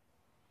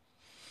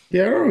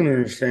 Yeah, I don't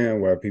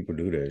understand why people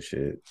do that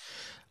shit.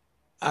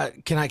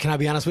 Can I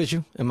be honest with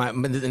you?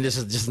 And this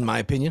is just my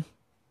opinion.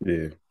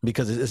 Yeah.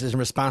 Because it's in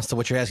response to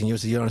what you're asking. You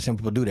don't understand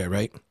people do that,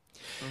 right?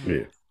 Mm-hmm.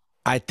 Yeah.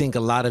 I think a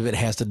lot of it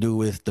has to do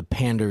with the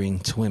pandering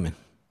to women.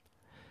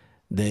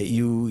 That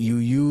you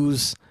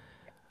use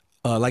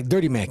like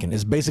dirty macking.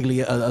 It's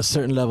basically a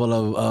certain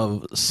level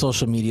of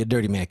social media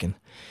dirty macking.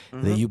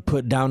 Mm-hmm. That you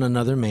put down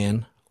another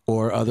man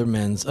or other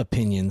men's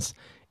opinions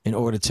in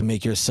order to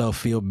make yourself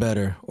feel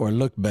better or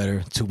look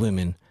better to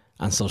women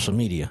on social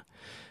media.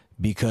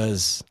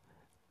 Because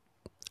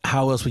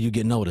how else will you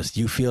get noticed?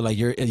 You feel like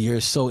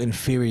you're so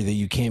inferior that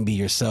you can't be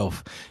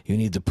yourself. You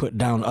need to put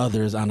down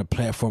others on a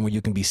platform where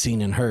you can be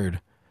seen and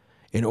heard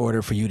in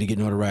order for you to get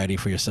notoriety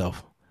for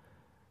yourself.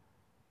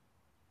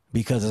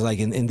 Because it's like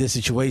in this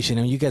situation,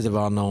 and you guys have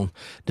all known,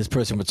 this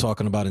person we're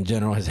talking about in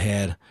general has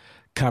had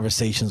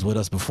conversations with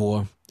us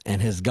before,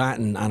 and has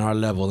gotten on our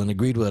level and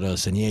agreed with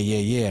us and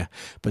yeah,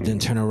 but then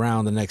turn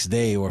around the next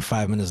day or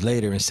 5 minutes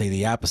later and say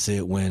the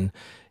opposite when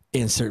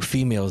insert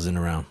females in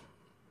around.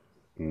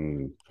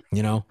 You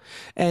know,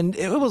 and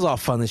it was all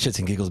fun and shits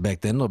and giggles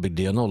back then. No big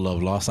deal, no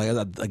love lost. Like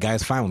a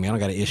guy's fine with me. I don't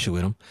got an issue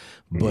with him,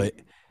 but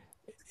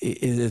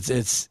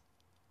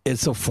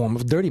it's a form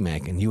of dirty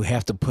macking. You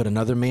have to put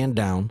another man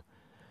down,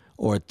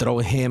 or throw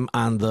him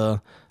on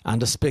the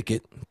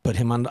spigot, put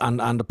him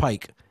on the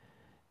pike,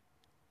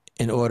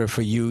 in order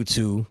for you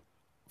to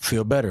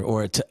feel better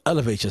or to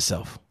elevate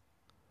yourself.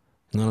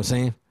 You know what I'm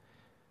saying?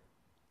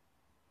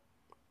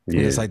 Yeah.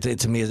 And it's like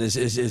to me,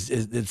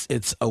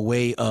 it's a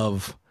way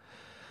of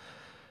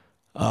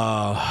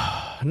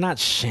not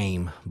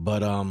shame,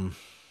 but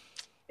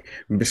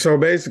So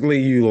basically,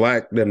 you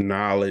lack the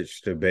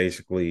knowledge to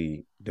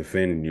basically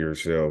defend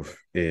yourself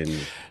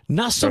in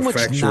not so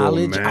much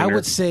knowledge. Manner.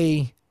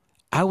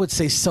 I would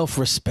say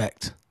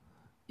self-respect.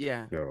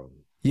 Yeah.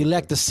 You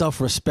lack the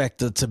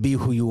self-respect to be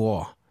who you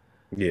are.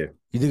 Yeah.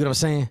 You dig what I'm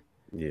saying?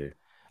 Yeah.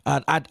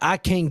 I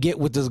can't get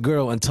with this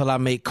girl until I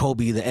make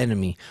Kobe the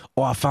enemy.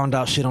 Or I found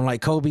out she don't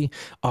like Kobe.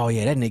 Oh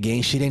yeah, that nigga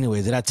ain't shit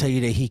anyways. Did I tell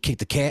you that he kicked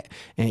the cat?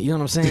 And you know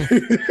what I'm saying?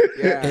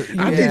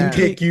 I didn't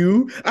kick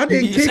you. I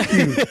didn't kick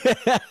you.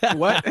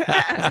 What?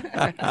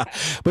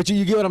 But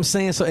you get what I'm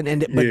saying? So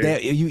but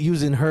that you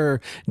using her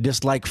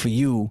dislike for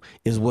you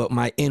is what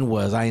my in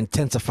was. I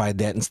intensified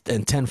that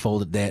and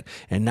tenfolded that,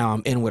 and now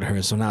I'm in with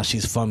her. So now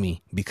she's for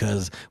me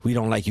because we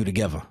don't like you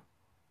together.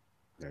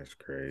 That's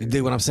crazy. You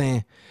dig what I'm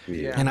saying?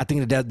 Yeah. And I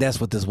think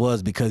that's what this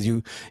was, because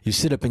you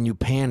sit up and you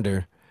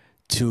pander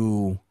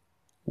to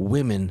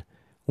women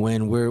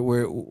when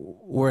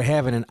we're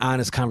having an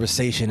honest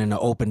conversation and an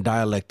open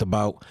dialect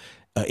about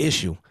an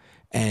issue.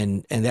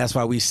 And that's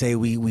why we say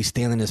we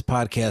stand in this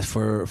podcast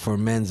for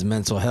men's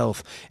mental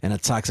health in a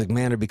toxic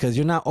manner, because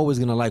you're not always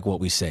going to like what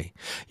we say.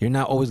 You're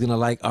not always going to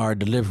like our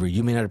delivery.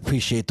 You may not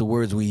appreciate the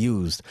words we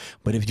used,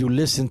 but if you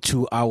listen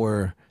to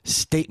our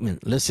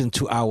statement, listen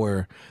to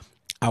our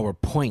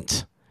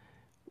point,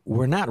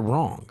 we're not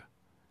wrong.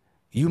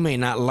 You may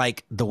not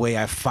like the way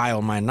I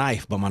file my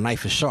knife, but my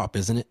knife is sharp,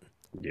 isn't it?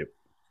 Yep.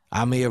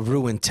 I may have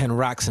ruined 10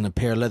 rocks and a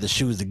pair of leather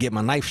shoes to get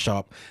my knife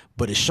sharp,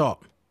 but it's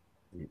sharp.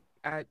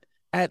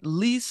 At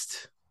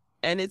least,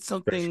 and it's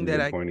something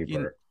that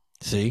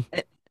see,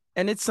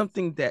 and it's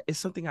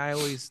something I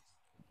always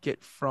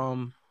get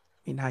from,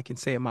 I can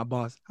say it, my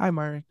boss. Hi,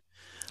 Myron.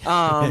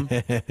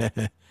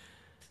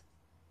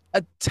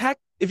 Attack.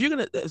 If you're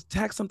gonna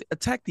attack something,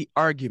 attack the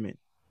argument,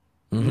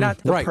 not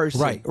the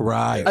person.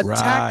 Right.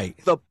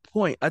 Attack the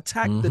point.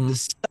 Attack the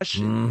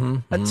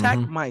discussion. Attack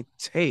my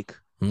take.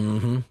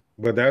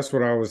 But that's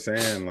what I was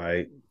saying.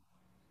 Like,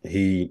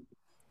 he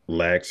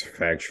lacks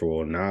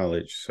factual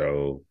knowledge,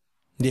 so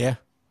yeah,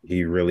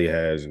 he really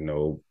has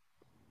no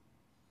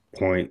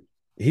point.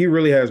 He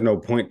really has no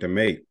point to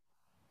make.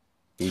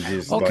 He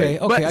just okay.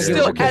 But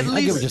still, at least,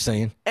 I get what you're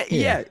saying.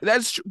 Yeah,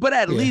 that's true. But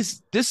at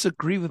least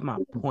disagree with my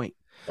point.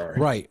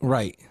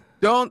 Right.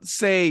 Don't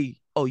say,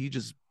 "Oh, you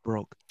just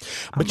broke."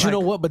 But you know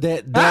what? But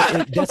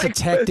that's a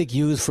tactic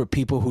used for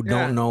people who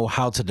don't know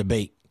how to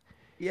debate.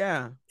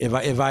 Yeah. If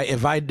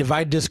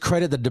I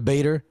discredit the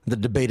debater, the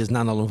debate is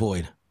not null and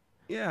void.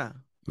 Yeah.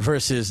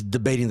 Versus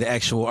debating the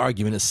actual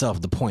argument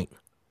itself, the point.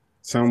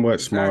 Somewhat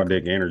small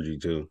dick energy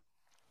too.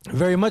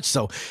 Very much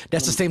so.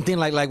 That's the same thing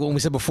like when we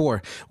said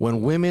before.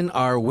 When women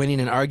are winning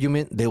an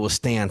argument, they will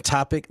stay on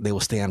topic. They will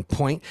stay on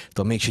point.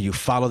 They'll make sure you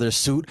follow their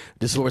suit.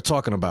 This is what we're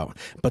talking about.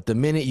 But the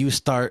minute you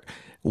start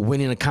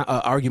winning an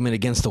argument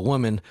against a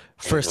woman,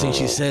 first thing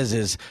she says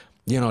is,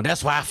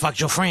 that's why I fucked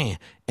your friend.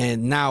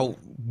 And now,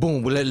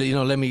 boom, let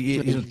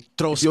me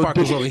throw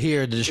sparkles over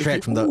here to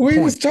distract from the point. We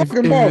was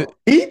talking about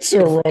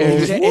pizza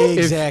rolls.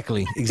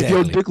 Exactly.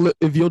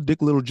 If your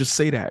dick little, just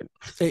say that.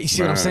 You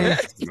see what I'm saying?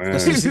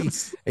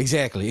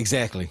 Exactly.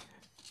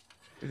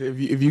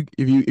 If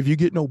you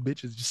get no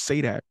bitches, just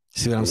say that.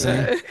 See what I'm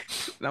saying?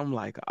 And I'm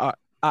like,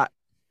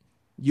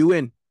 you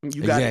win.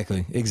 You got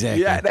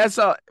exactly. Yeah, that's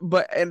all.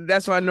 And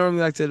that's why I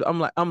normally like to.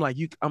 I'm like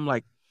you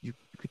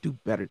could do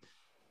better.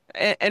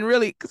 And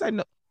really,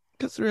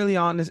 because really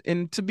honest,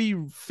 and to be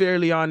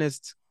fairly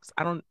honest,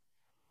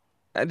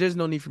 there's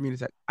no need for me to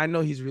say. I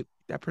know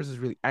that person's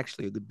really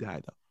actually a good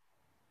guy though.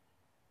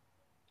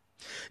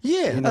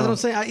 Yeah, that's what I'm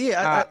saying. I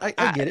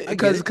get it.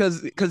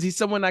 Because he's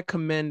someone I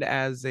commend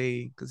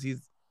because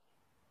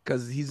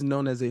he's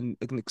known as an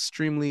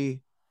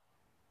extremely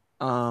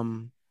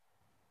loving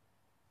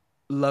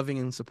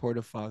and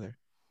supportive father.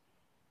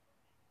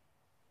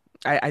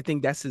 I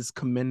think that's as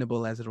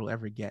commendable as it'll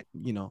ever get,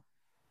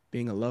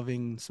 being a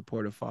loving,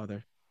 supportive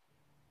father.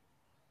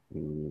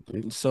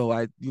 So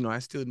I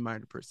still admire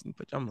the person,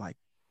 but I'm like,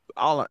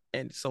 all I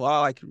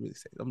can really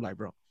say, I'm like,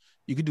 bro,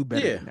 you could do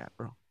better than that,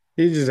 bro.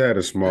 He just had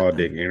a small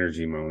dick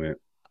energy moment.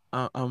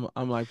 I'm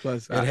like,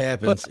 plus it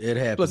happens.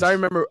 Plus, I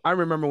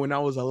remember when I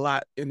was a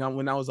lot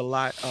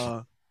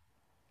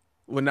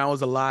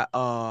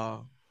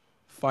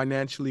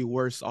financially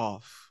worse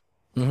off,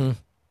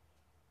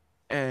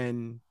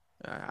 and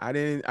I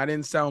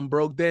didn't sound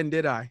broke then,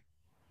 did I?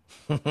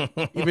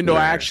 even though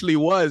I Yeah. actually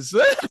was.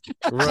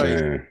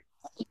 Right. Man.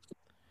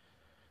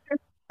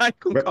 I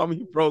couldn't But- call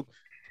me broke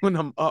when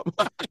I'm up.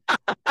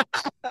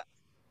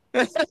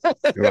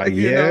 Like,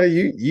 You yeah, know?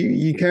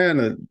 you kind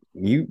of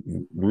you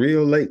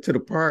real late to the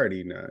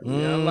party now.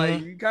 Yeah, I'm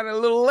like, you kind of a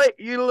little late.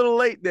 You're a little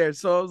late there.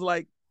 So I was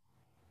like,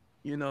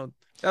 that's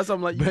what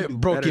I'm like. You can do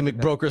better Brokey than that.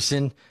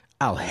 McBrokerson,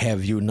 I'll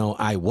have you know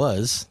I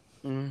was.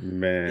 Mhm.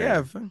 Man.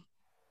 Yeah, fam.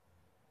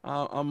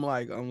 I'm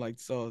like,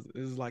 so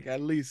it's like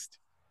at least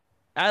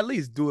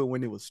do it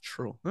when it was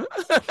true.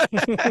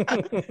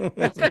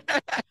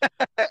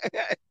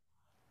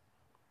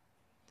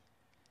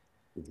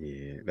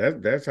 Yeah,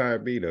 that's how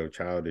it be though.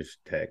 Childish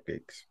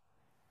tactics.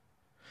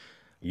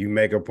 You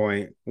make a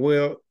point.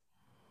 Well,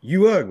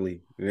 you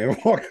ugly. And then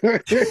walk.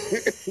 I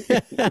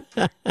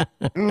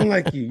don't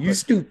like you. You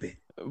stupid.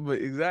 But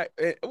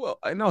exactly. Well,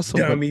 and also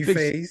Dummy but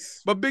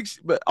face.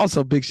 but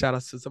also big shout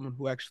outs to someone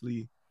who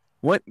actually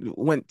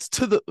went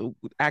to the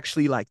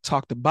actually like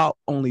talked about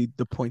only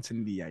the points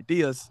and the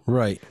ideas.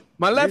 Right.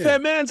 My left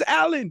hand man's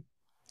Allen.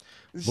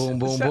 Boom,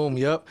 boom, boom.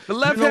 Yep. The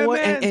left-hand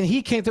man. And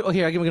he came through. Oh,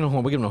 here, I give him a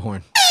horn. We give him a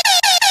horn.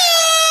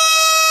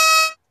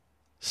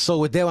 So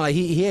with that one, like,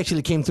 he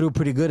actually came through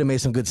pretty good and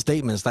made some good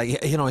statements.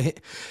 Like,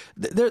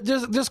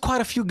 there's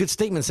quite a few good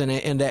statements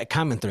in that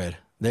comment thread.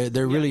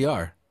 There really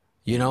are.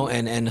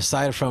 And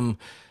aside from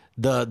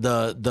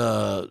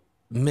the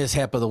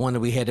mishap of the one that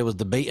we had that was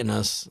debating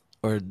us,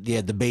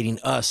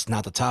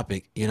 not the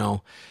topic,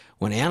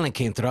 when Alan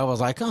came through, I was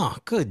like, oh,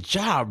 good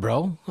job,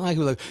 bro. Like,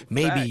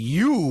 maybe Fact.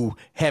 you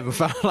haven't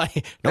found,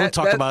 like, don't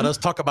talk about us,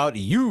 talk about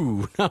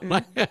you.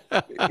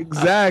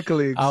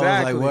 Exactly. I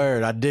was like,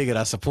 word, I dig it.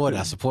 I support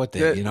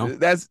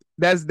that,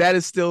 That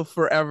is still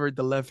forever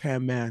the left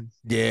hand man.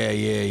 Yeah.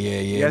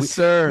 Yes,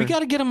 sir. We got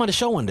to get him on the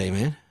show one day,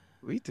 man.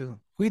 We do.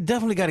 We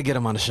definitely got to get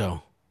him on the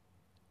show.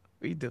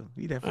 We do.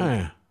 We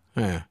definitely.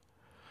 Yeah.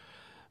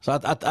 So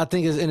I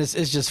think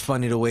it's just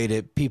funny the way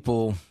that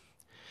people.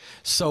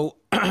 So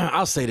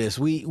I'll say this: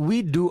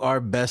 we do our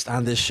best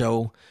on this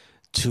show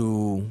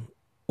to.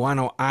 Well, I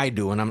know I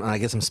do, and I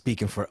guess I'm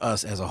speaking for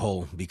us as a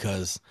whole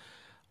because,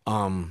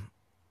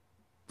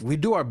 we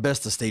do our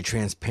best to stay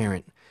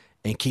transparent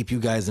and keep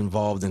you guys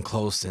involved and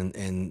close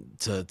and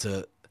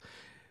to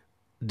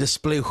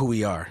display who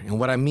we are. And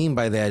what I mean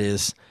by that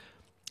is,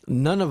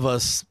 none of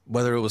us,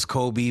 whether it was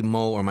Kobe,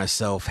 Mo, or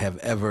myself, have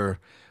ever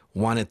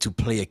wanted to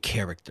play a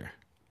character.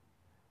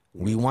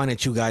 We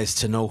wanted you guys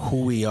to know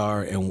who we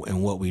are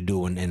and what we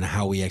do and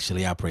how we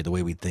actually operate, the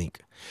way we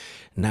think.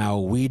 Now,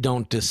 we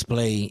don't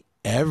display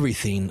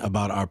everything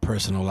about our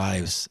personal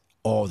lives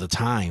all the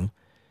time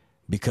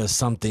because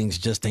some things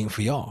just ain't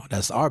for y'all.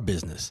 That's our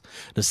business.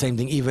 The same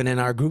thing even in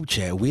our group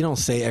chat. We don't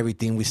say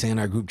everything we say in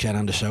our group chat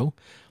on the show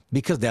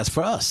because that's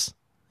for us,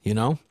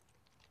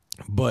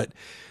 But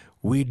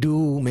we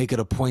do make it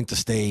a point to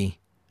stay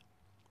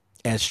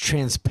as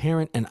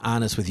transparent and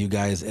honest with you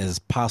guys as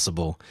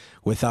possible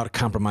without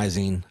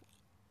compromising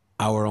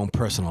our own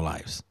personal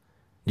lives.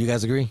 Do you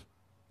guys agree?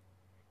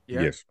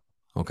 Yeah. Yes.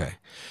 Okay.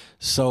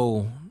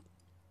 So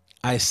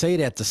I say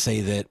that to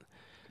say that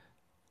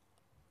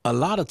a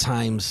lot of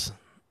times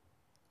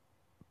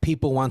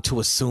people want to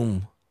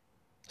assume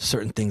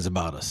certain things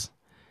about us,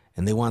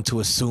 and they want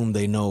to assume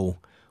they know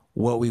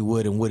what we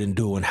would and wouldn't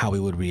do and how we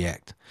would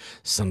react.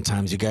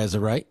 Sometimes you guys are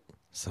right.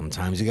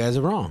 Sometimes you guys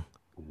are wrong.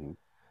 Mhm.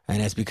 And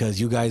that's because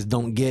you guys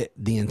don't get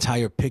the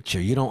entire picture.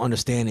 You don't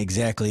understand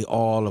exactly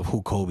all of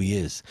who Kobe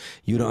is.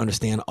 You don't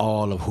understand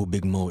all of who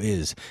Big Mo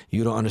is.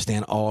 You don't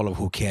understand all of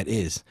who Cat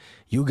is.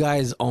 You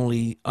guys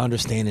only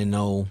understand and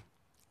know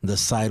the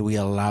side we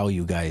allow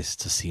you guys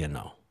to see and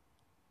know.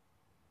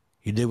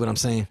 You dig what I'm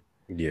saying?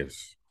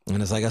 Yes. And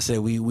it's like I said,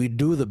 we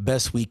do the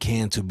best we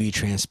can to be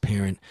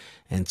transparent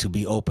and to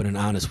be open and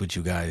honest with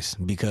you guys.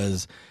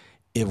 Because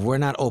if we're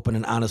not open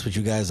and honest with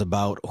you guys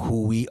about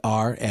who we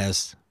are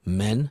as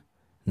men,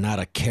 not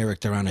a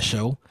character on a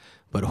show,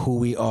 but who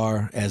we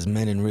are as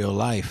men in real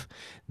life,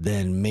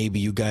 then maybe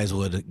you guys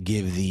would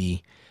give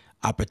the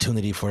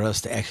opportunity for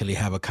us to actually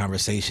have a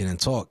conversation and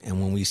talk.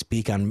 And when we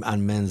speak on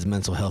men's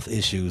mental health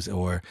issues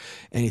or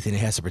anything that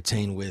has to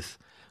pertain with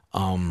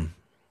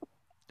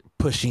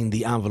pushing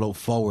the envelope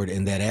forward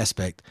in that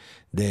aspect,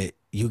 that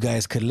you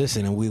guys could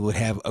listen and we would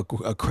have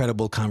a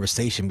credible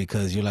conversation,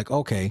 because you're like,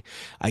 okay,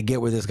 I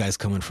get where this guy's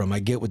coming from. I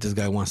get what this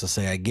guy wants to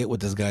say. I get what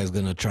this guy's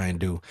going to try and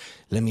do.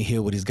 Let me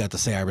hear what he's got to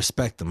say. I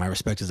respect him. I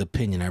respect his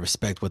opinion. I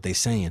respect what they're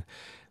saying.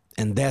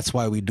 And that's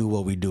why we do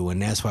what we do.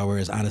 And that's why we're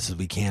as honest as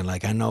we can.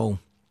 Like, I know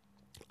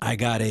I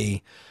got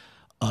an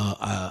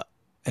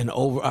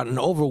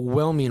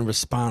overwhelming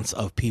response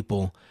of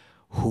people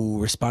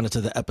who responded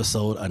to the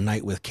episode A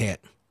Night with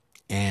Cat.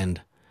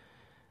 And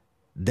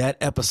that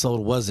episode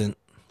wasn't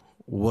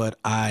what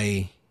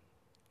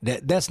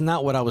that's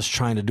not what I was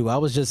trying to do. I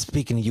was just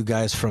speaking to you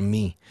guys from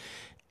me,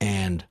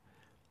 and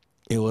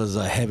it was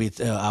a heavy,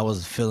 I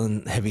was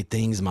feeling heavy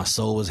things. My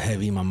soul was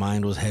heavy. My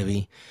mind was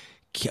heavy.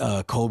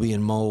 Kobe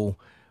and Mo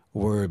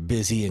were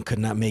busy and could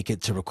not make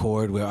it to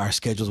record, where our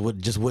schedules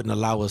wouldn't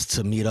allow us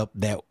to meet up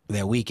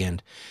that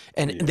weekend,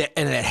 and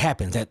that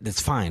happens.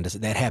 That's fine.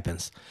 That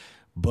happens,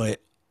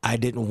 but I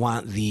didn't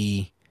want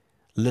the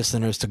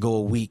listeners to go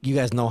a week. You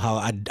guys know how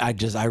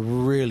I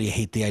really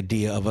hate the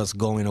idea of us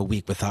going a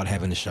week without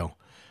having a show.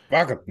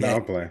 Fuck him. No,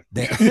 I'm playing.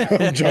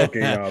 I'm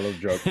joking, y'all. I'm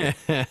joking.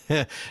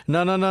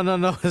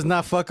 No. It's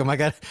not fuck him. I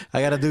got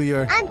to do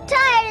your. I'm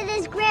tired of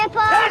this,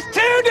 Grandpa. That's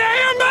too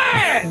damn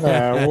bad.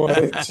 Nah,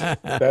 what?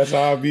 That's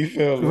how I be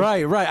feeling.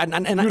 Right.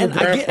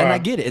 I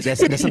get it.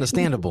 That's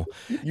understandable.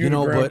 You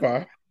know,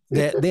 but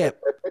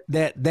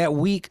that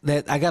week,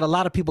 that I got a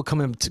lot of people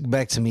coming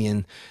back to me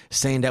and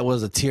saying that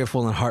was a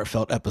tearful and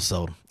heartfelt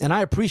episode, and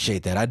I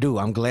appreciate that. I do.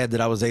 I'm glad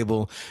that I was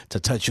able to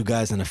touch you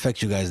guys and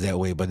affect you guys that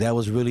way. But that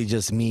was really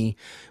just me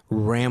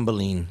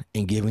rambling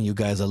and giving you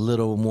guys a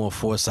little more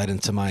foresight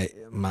into my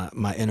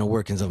inner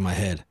workings of my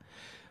head.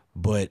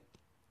 But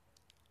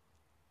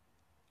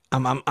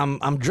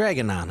I'm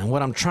dragging on, and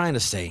what I'm trying to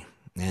say,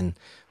 and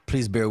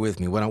please bear with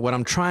me. What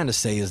I'm trying to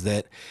say is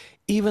that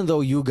even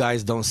though you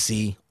guys don't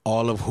see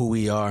all of who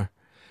we are,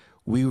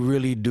 we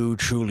really do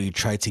truly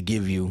try to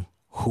give you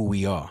who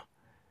we are,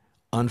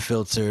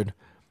 unfiltered,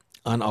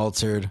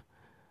 unaltered.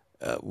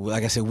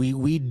 Like I said,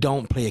 we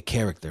don't play a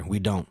character. We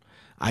don't.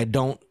 I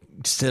don't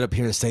sit up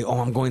here and say, oh,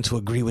 I'm going to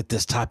agree with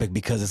this topic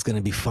because it's going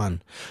to be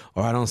fun.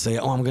 Or I don't say,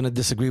 oh, I'm going to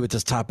disagree with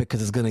this topic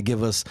because it's going to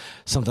give us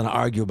something to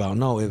argue about.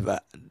 No, if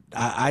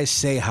I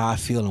say how I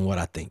feel and what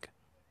I think.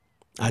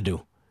 I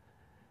do.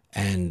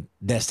 And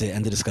that's the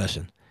end of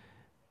discussion.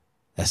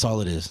 That's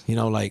all it is. You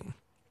know, like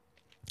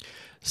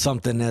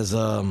something as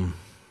here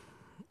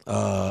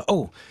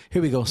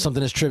we go.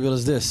 Something as trivial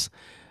as this.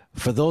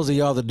 For those of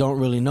y'all that don't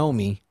really know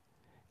me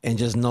and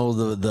just know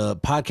the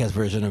podcast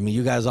version of me,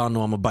 you guys all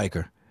know I'm a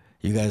biker.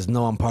 You guys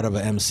know I'm part of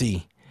an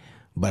MC.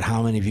 But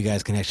how many of you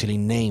guys can actually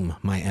name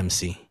my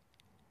MC?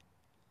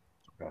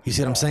 You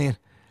see what I'm saying?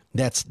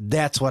 That's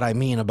what I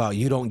mean about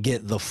you don't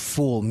get the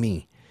full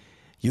me.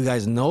 You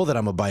guys know that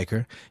I'm a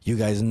biker. You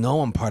guys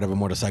know I'm part of a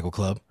motorcycle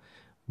club.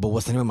 But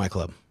what's the name of my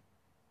club?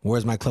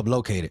 Where's my club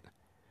located?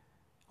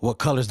 What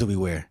colors do we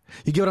wear?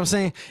 You get what I'm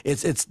saying?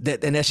 It's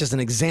that, and that's just an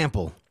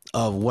example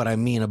of what I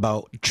mean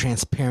about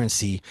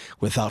transparency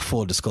without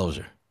full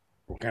disclosure.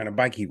 What kind of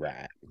bike he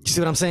ride? You see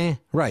what I'm saying?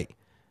 Right.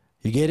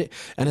 You get it?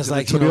 And it's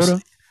like,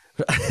 Toyota?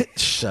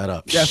 Shut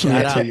up.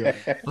 Definitely Shut up.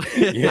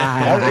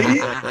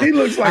 Yeah. he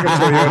looks like a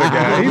Toyota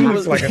guy. He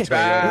looks like a Toyota.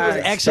 He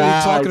was actually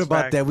talking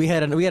about that. We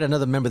had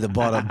another member that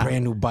bought a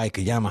brand new bike,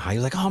 a Yamaha. He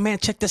was like, "Oh man,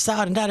 check this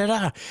out," and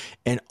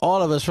and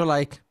all of us were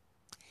like,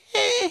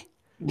 "Eh."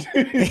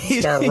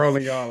 Start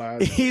rolling y'all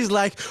out. He's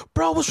like,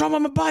 "Bro, what's wrong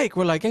with my bike?"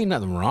 We're like, "Ain't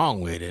nothing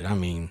wrong with it. I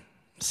mean,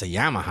 it's a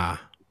Yamaha,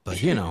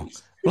 but you know."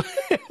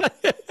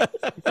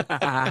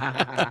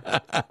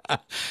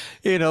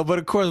 You know, but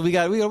of course we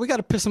got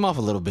to piss him off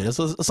a little bit.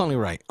 It's only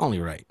right,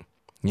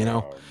 you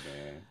know. Oh,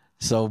 man.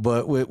 So,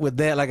 but with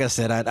that, like I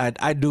said,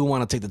 I do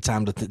want to take the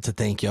time to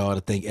thank y'all,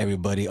 to thank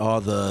everybody,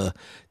 all the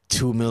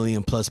 2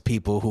 million plus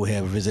people who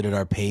have visited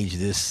our page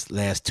this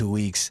last 2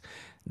 weeks.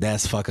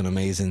 That's fucking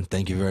amazing.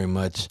 Thank you very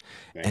much.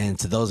 And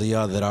to those of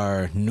y'all that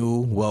are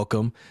new,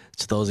 welcome.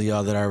 To those of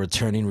y'all that are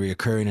returning,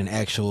 reoccurring, and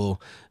actual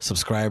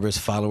subscribers,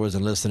 followers,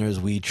 and listeners,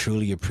 we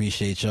truly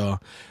appreciate y'all.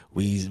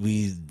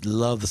 We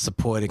love the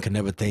support and can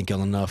never thank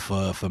y'all enough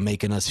for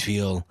making us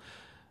feel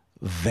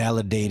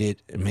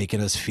validated,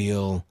 making us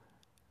feel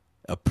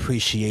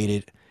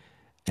appreciated,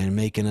 and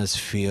making us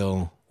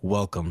feel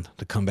welcomed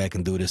to come back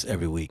and do this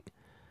every week.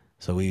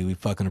 So we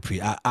fucking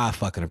appreciate. I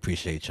fucking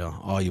appreciate y'all,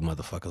 all you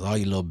motherfuckers, all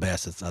you little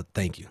bastards.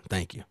 Thank you.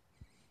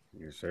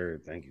 Yes, sir.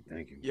 Thank you.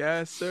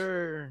 Yes,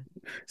 sir.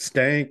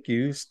 Thank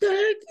you.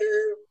 Thank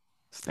you.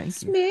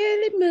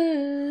 Smelly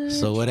man.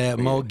 So with that,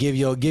 Mo, give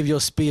your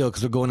spiel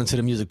because we're going into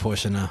the music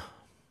portion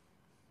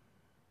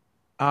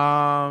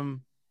now.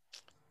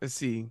 Let's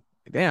see.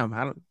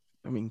 Damn,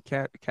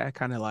 Cat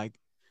kind of like,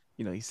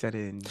 you know, he said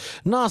it in.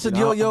 No, I said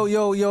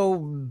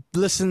yo,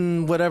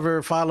 listen,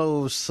 whatever,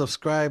 follow,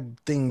 subscribe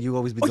thing you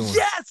always be doing.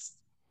 Yes.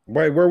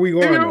 Wait, where are we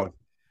going?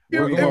 If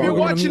you're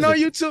watching on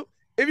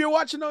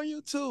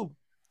YouTube,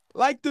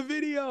 like the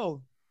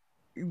video.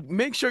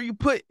 Make sure you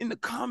put in the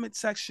comment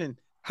section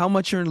how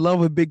much you're in love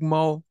with Big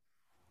Mo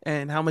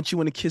and how much you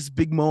want to kiss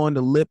Big Mo on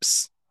the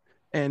lips.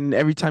 And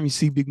every time you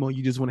see Big Mo,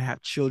 you just want to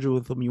have children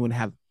with him. You want to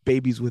have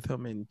babies with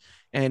him.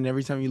 And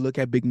every time you look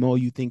at Big Mo,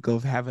 you think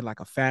of having like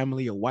a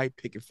family, a white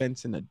picket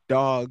fence, and a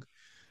dog.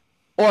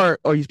 Or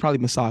he's probably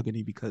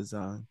misogyny because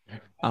of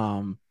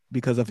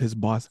his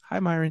boss. Hi,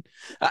 Myron.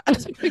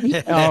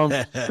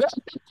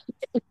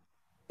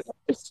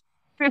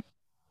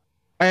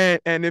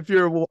 And if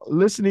you're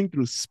listening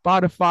through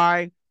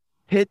Spotify,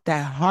 hit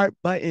that heart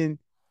button,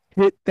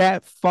 hit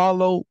that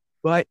follow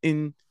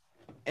button,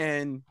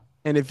 and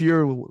if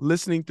you're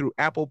listening through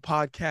Apple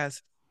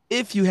Podcasts,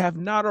 if you have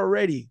not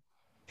already,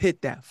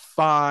 hit that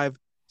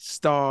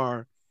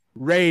 5-star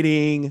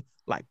rating,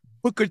 like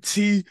Booker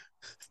T.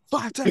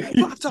 5 star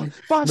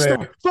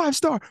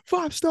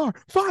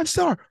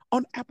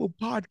on Apple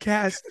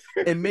Podcasts,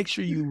 and make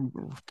sure you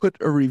put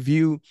a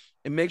review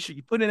and make sure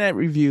you put in that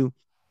review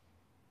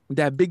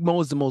that Big Mo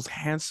is the most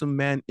handsome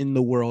man in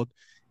the world,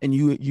 and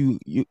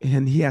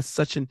and he has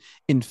such an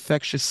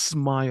infectious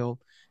smile,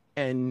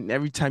 and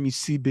every time you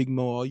see Big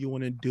Mo, all you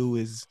want to do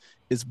is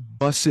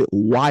bust it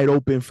wide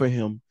open for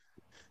him.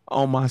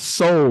 On my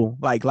soul,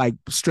 like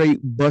straight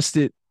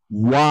busted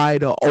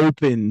wide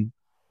open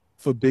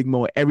for Big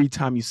Mo every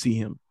time you see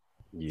him.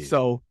 Yeah.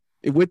 So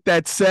with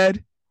that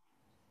said,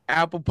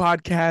 Apple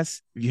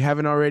Podcasts, if you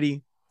haven't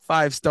already,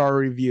 5-star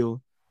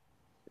review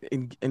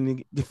and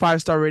the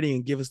 5-star rating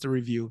and give us the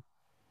review.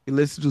 You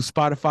listen to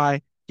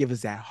Spotify, give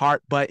us that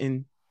heart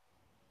button.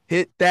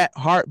 Hit that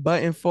heart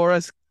button for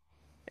us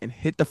and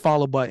hit the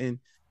follow button.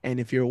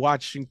 And if you're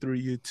watching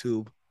through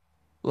YouTube,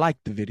 like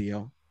the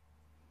video,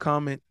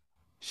 comment,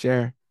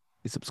 share,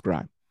 and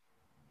subscribe.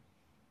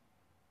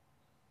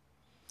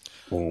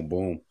 Boom,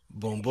 boom.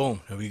 Boom,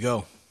 boom. Here we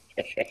go.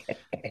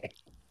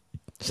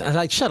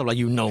 Like, shut up, like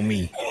you know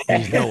me.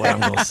 You know what I'm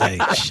going to say.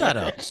 Shut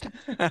up.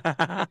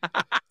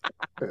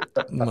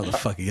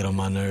 Motherfucker, get on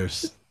my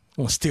nerves.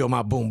 I'm going to steal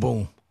my boom,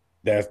 boom.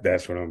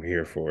 That's what I'm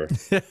here for.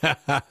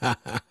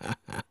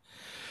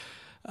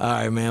 All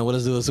right, man. What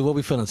is it? So what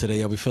we feeling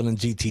today? Are we feeling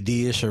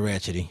GTD-ish or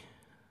ratchety?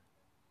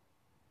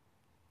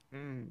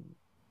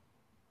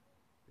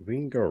 We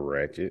can go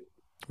ratchet.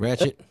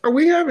 Ratchet?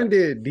 We haven't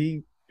did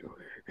DT.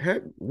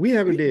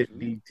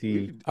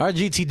 Our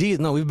GTD,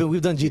 no,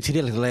 we've done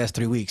GTD like the last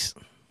 3 weeks.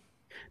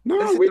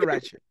 No, we did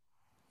ratchet.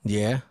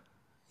 Yeah.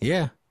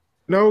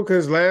 No,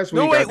 because last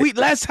week. No, wait,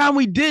 last time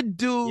we did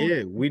do.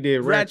 Yeah, we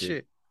did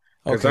ratchet.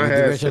 Okay, we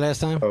did ratchet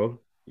last time? Oh,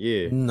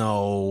 yeah.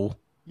 No.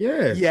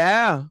 Yes.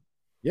 Yeah.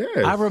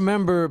 Yes. I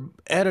remember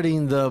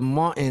editing the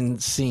Martin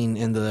scene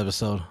in the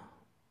episode.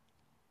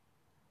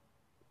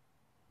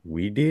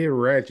 We did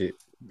ratchet.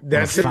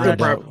 That's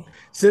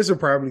Sister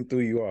probably threw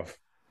you off.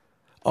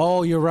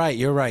 Oh, you're right.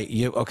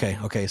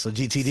 Okay. So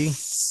GTD?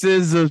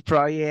 Scissors,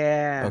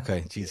 yeah.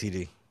 Okay,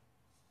 GTD.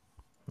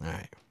 All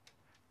right.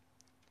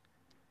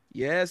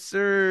 Yes,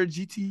 sir.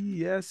 GT,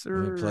 yes, sir.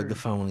 Let me plug the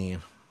phone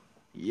in.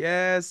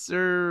 Yes,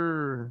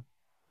 sir.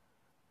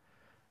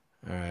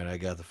 All right, I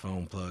got the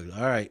phone plugged.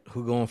 All right,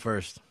 who going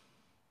first?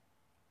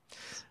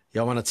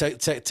 Y'all want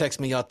to text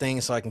me y'all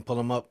things so I can pull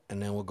them up,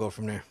 and then we'll go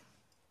from there.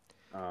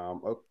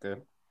 Okay.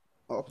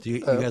 Do you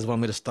guys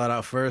want me to start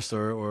out first,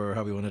 or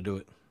how we want to do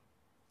it?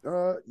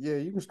 Yeah,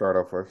 you can start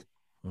out first.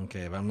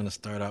 Okay, if I'm gonna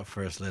start out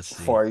first, let's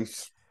see.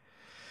 Twice.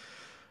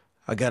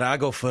 I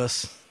go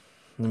first.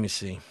 Let me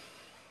see.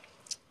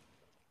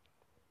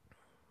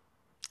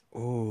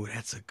 Oh,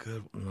 that's a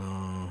good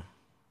no.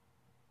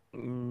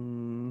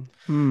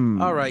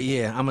 All right,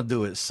 yeah, I'm gonna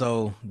do it.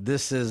 So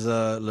this is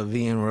La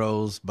Vie en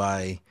Rose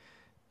by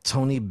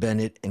Tony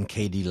Bennett and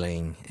KD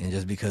Lane, and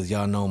just because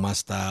y'all know my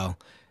style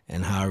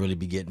and how I really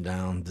be getting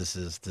down, this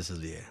is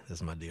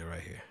my deal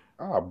right here.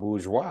 Ah,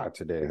 bourgeois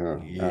today, huh?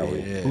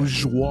 Yeah,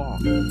 bourgeois.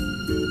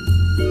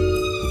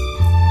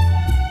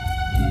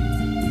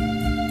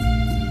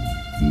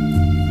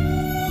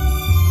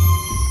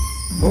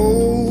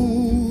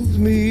 Hold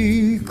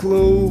me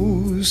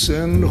close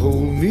and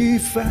hold me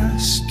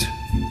fast.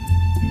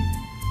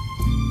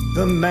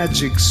 The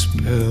magic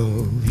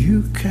spell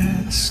you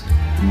cast.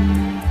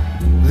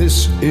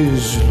 This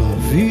is La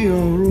Vie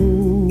en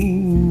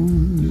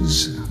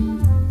Rose.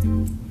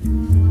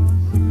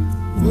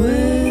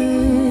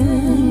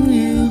 When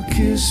you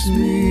kiss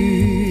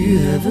me,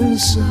 heaven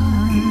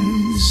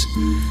sighs,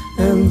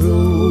 and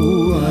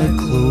though I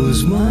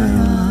close my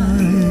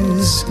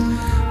eyes,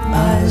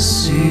 I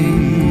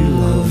see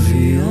La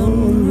Vie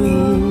en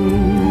Rose.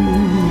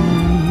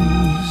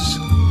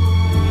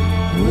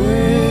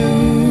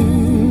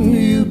 When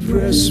you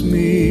press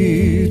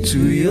me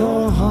to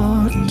your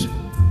heart,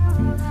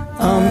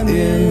 I'm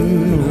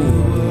in a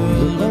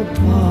world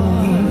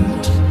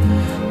apart,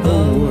 a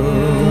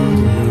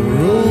world where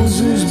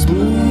roses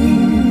bloom.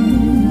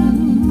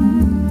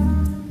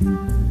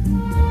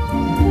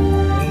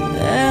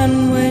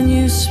 And when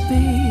you speak,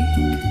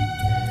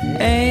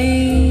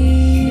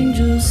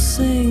 angels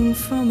sing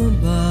from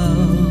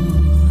above.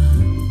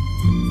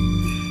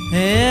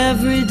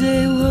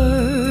 Everyday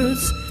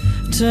words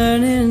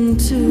turn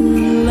into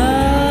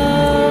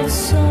love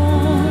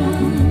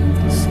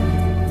songs.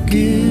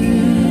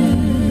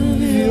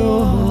 Give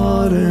your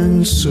heart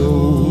and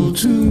soul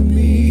to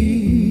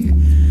me,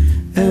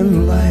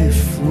 and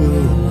life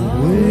will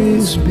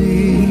always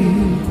be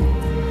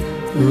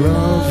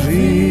La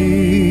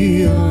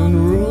Vie en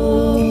Rose.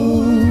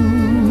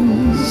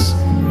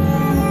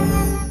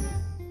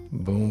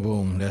 Boom,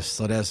 boom.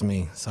 That's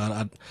me.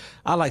 So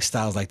I like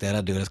styles like that.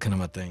 I do. That's kind of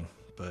my thing.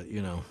 But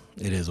you know,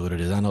 it is what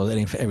it is. I know that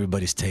ain't for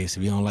everybody's taste.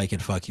 If you don't like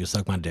it, fuck you.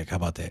 Suck my dick. How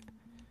about that?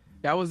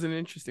 That was an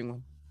interesting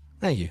one.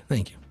 Thank you.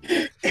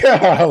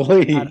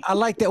 Golly. I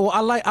like that. Well,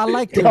 I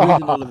like the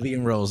original La Vie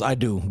en Rose. I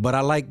do, but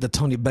I like the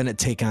Tony Bennett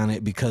take on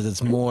it because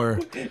it's more.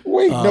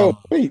 Wait,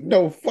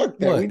 no, fuck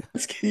that.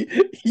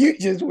 You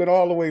just went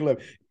all the way left.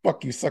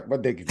 Fuck you, suck my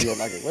dick if you don't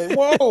like it. Wait,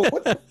 whoa,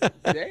 what the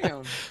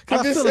damn?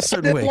 I feel a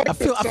certain way. I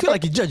feel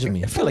like you're judging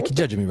me. I feel like you're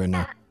judging me right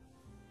now.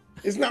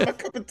 It's not my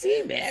cup of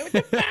tea, man. What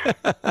the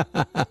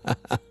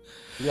fuck?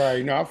 You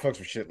already know I fucks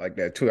with shit like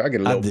that too. I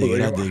get a little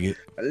bullet. I dig it.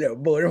 A little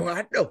bullet.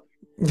 I know.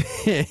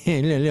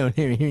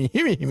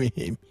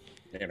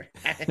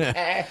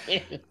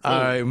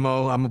 All right,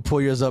 Mo. I'm gonna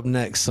pull yours up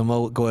next. So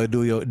Mo, go ahead,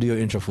 do your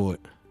intro for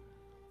it.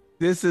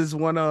 This is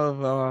one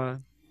of, I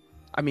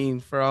mean,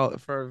 for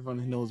everyone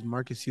who knows,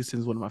 Marcus Houston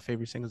is one of my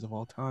favorite singers of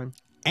all time.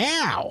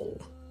 Ow.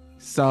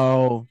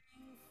 So,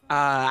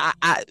 man,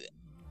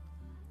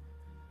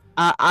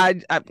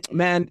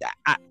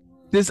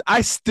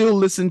 I still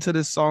listen to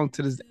this song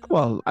to this.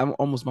 Well, I'm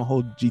almost my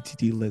whole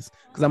GTT list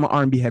because I'm an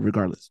R&B head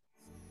regardless.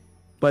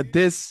 But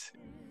this,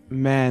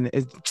 man,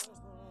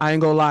 I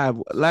ain't gonna lie.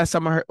 Last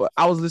time I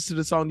was listening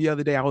to the song the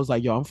other day. I was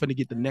like, yo, I'm finna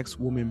get the next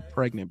woman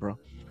pregnant, bro.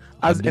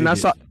 I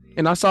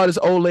saw this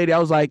old lady. I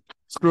was like,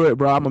 screw it,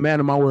 bro. I'm a man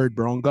of my word,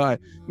 bro. On God.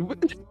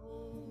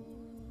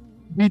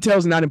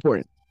 Details not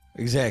important.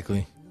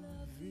 Exactly.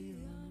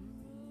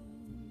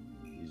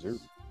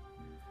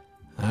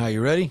 All right,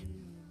 you ready?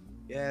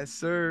 Yes,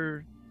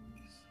 sir.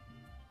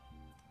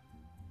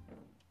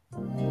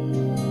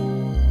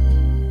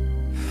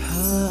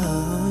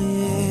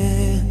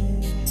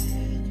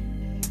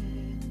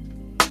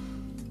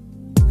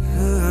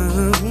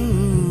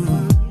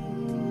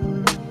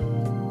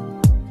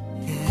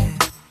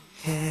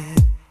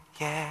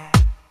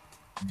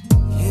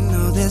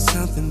 There's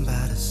something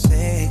about a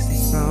sexy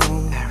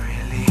song that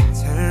really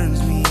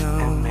turns me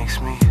on. It makes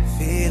me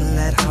feel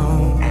at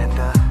home. And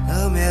the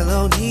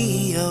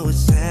melody, oh, it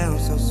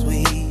sounds so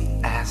sweet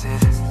as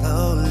it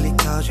slowly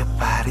calls your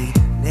body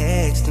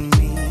next to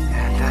me.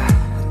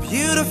 And a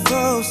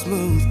beautiful,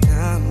 smooth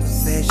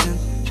conversation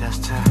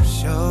just to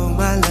show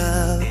my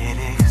love. It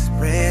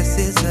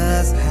expresses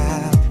us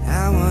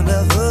how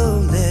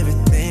wonderful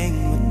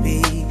everything would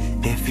be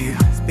if you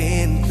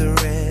spend the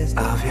rest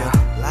of your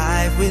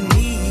life with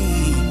me.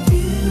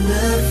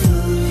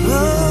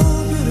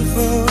 Oh,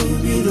 beautiful,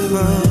 beautiful.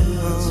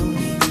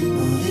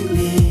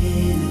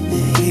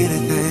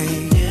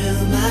 Anything.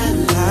 My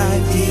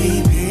life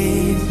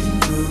depends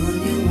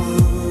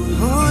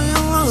on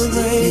your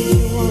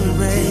one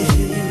ray.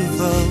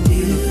 Beautiful,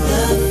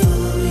 beautiful.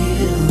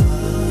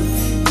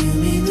 You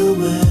mean the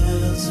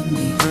world to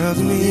me. World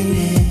to me.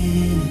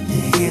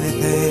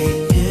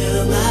 Anything.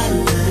 My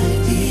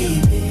life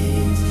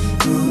depends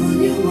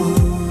on your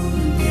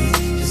one ray.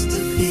 Just to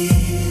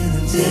feel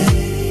and take.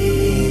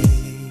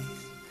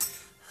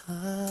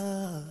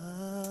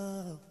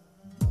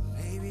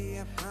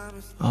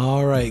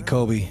 All right,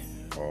 Kobe.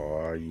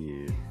 Oh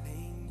yeah.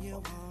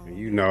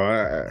 You know,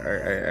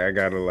 I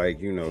gotta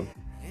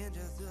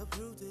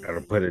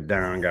gotta put it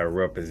down, gotta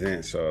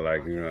represent. So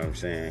like, you know what I'm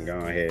saying? Go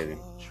ahead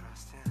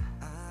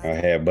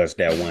and bust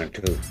that one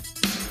too.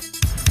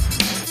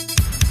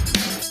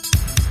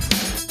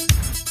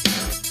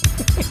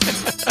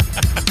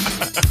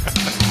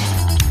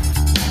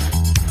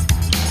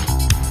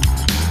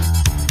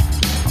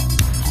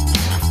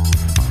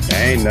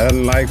 Ain't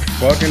nothing like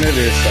fucking to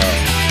this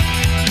song.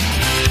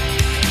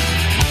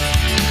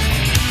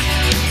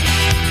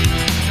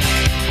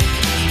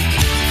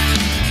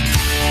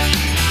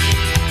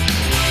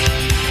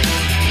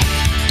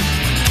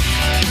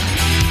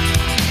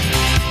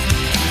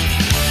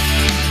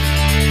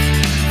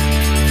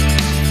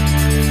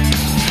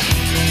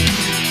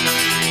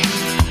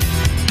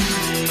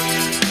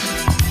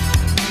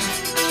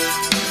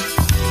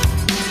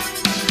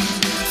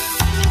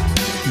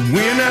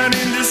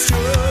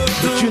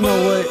 But you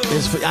know what?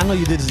 I know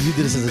you did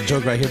this as a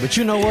joke right here, but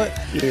you know what?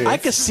 Yeah. I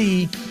could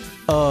see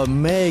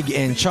Meg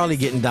and Charlie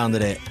getting down to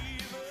that.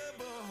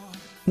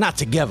 Not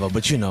together,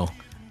 but you know.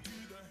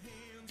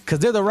 Because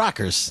they're the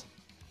rockers.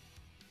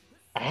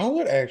 I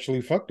would actually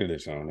fuck to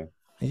this song.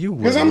 You would.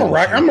 Because I'm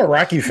a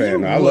Rocky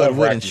fan. I love Rocky.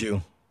 Wouldn't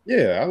you?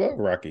 Yeah, I love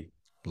Rocky.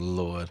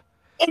 Lord.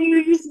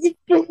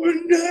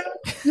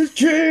 This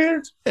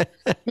chance.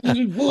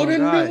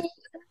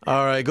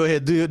 All right, go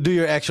ahead. Do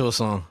your actual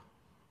song.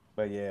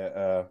 But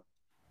yeah,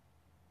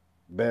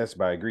 Best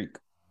by Greek.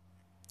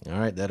 All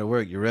right, that'll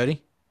work. You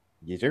ready?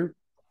 Yes, sir.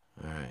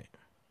 All right.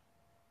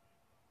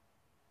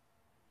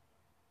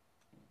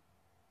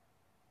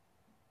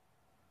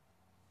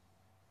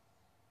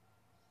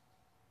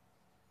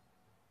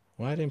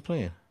 Why it ain't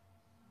playing?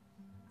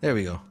 There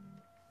we go.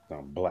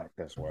 I'm black,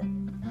 that's why.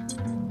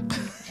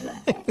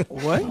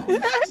 What?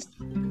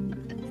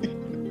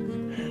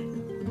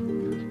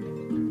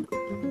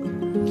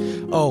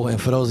 Oh,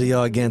 and for those of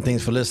y'all, again,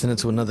 thanks for listening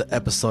to another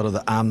episode of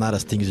the I'm Not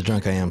As Things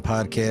Drunk I Am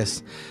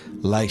podcast.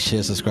 Like,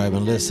 share, subscribe,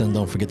 and listen.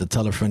 Don't forget to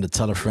tell a friend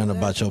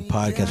about your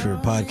podcast,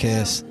 favorite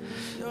podcast.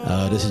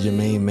 This is your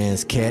main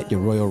man's cat, your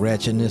royal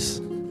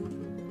ratchetness.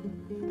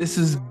 This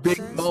is Big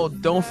Mo.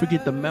 Don't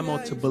forget the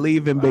memo to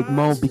believe in Big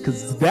Mo,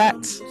 because that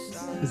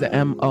is the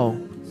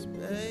M.O.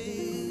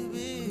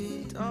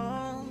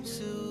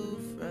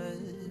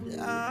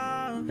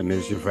 And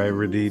this your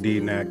favorite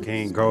DD, not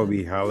King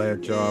Kobe. Holla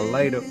at y'all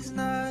later.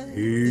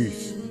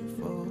 Peace.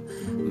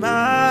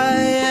 My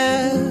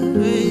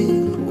every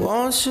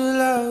won't you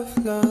love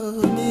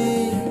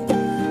me?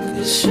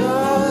 'Cause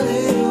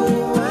surely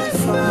you might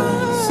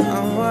find some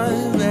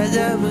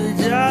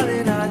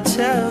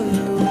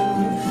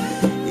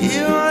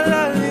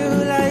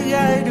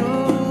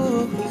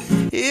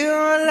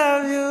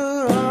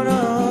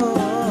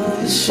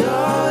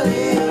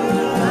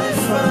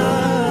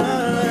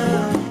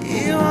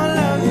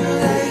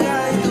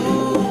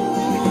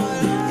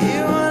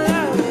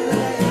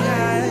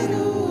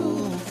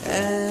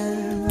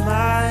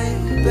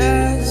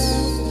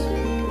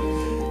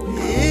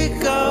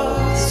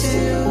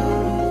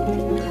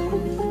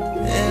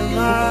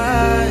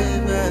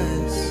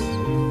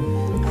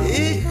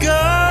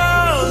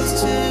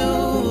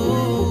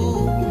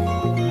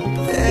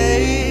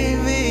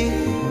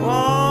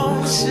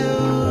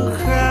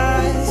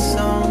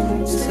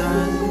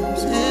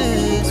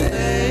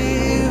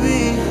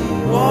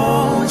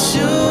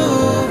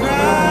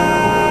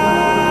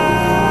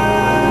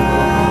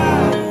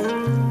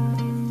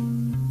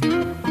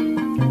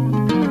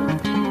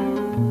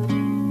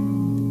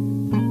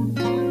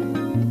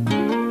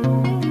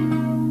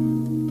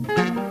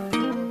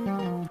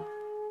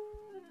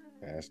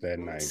that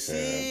nice.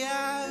 See,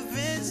 I've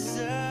been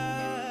searching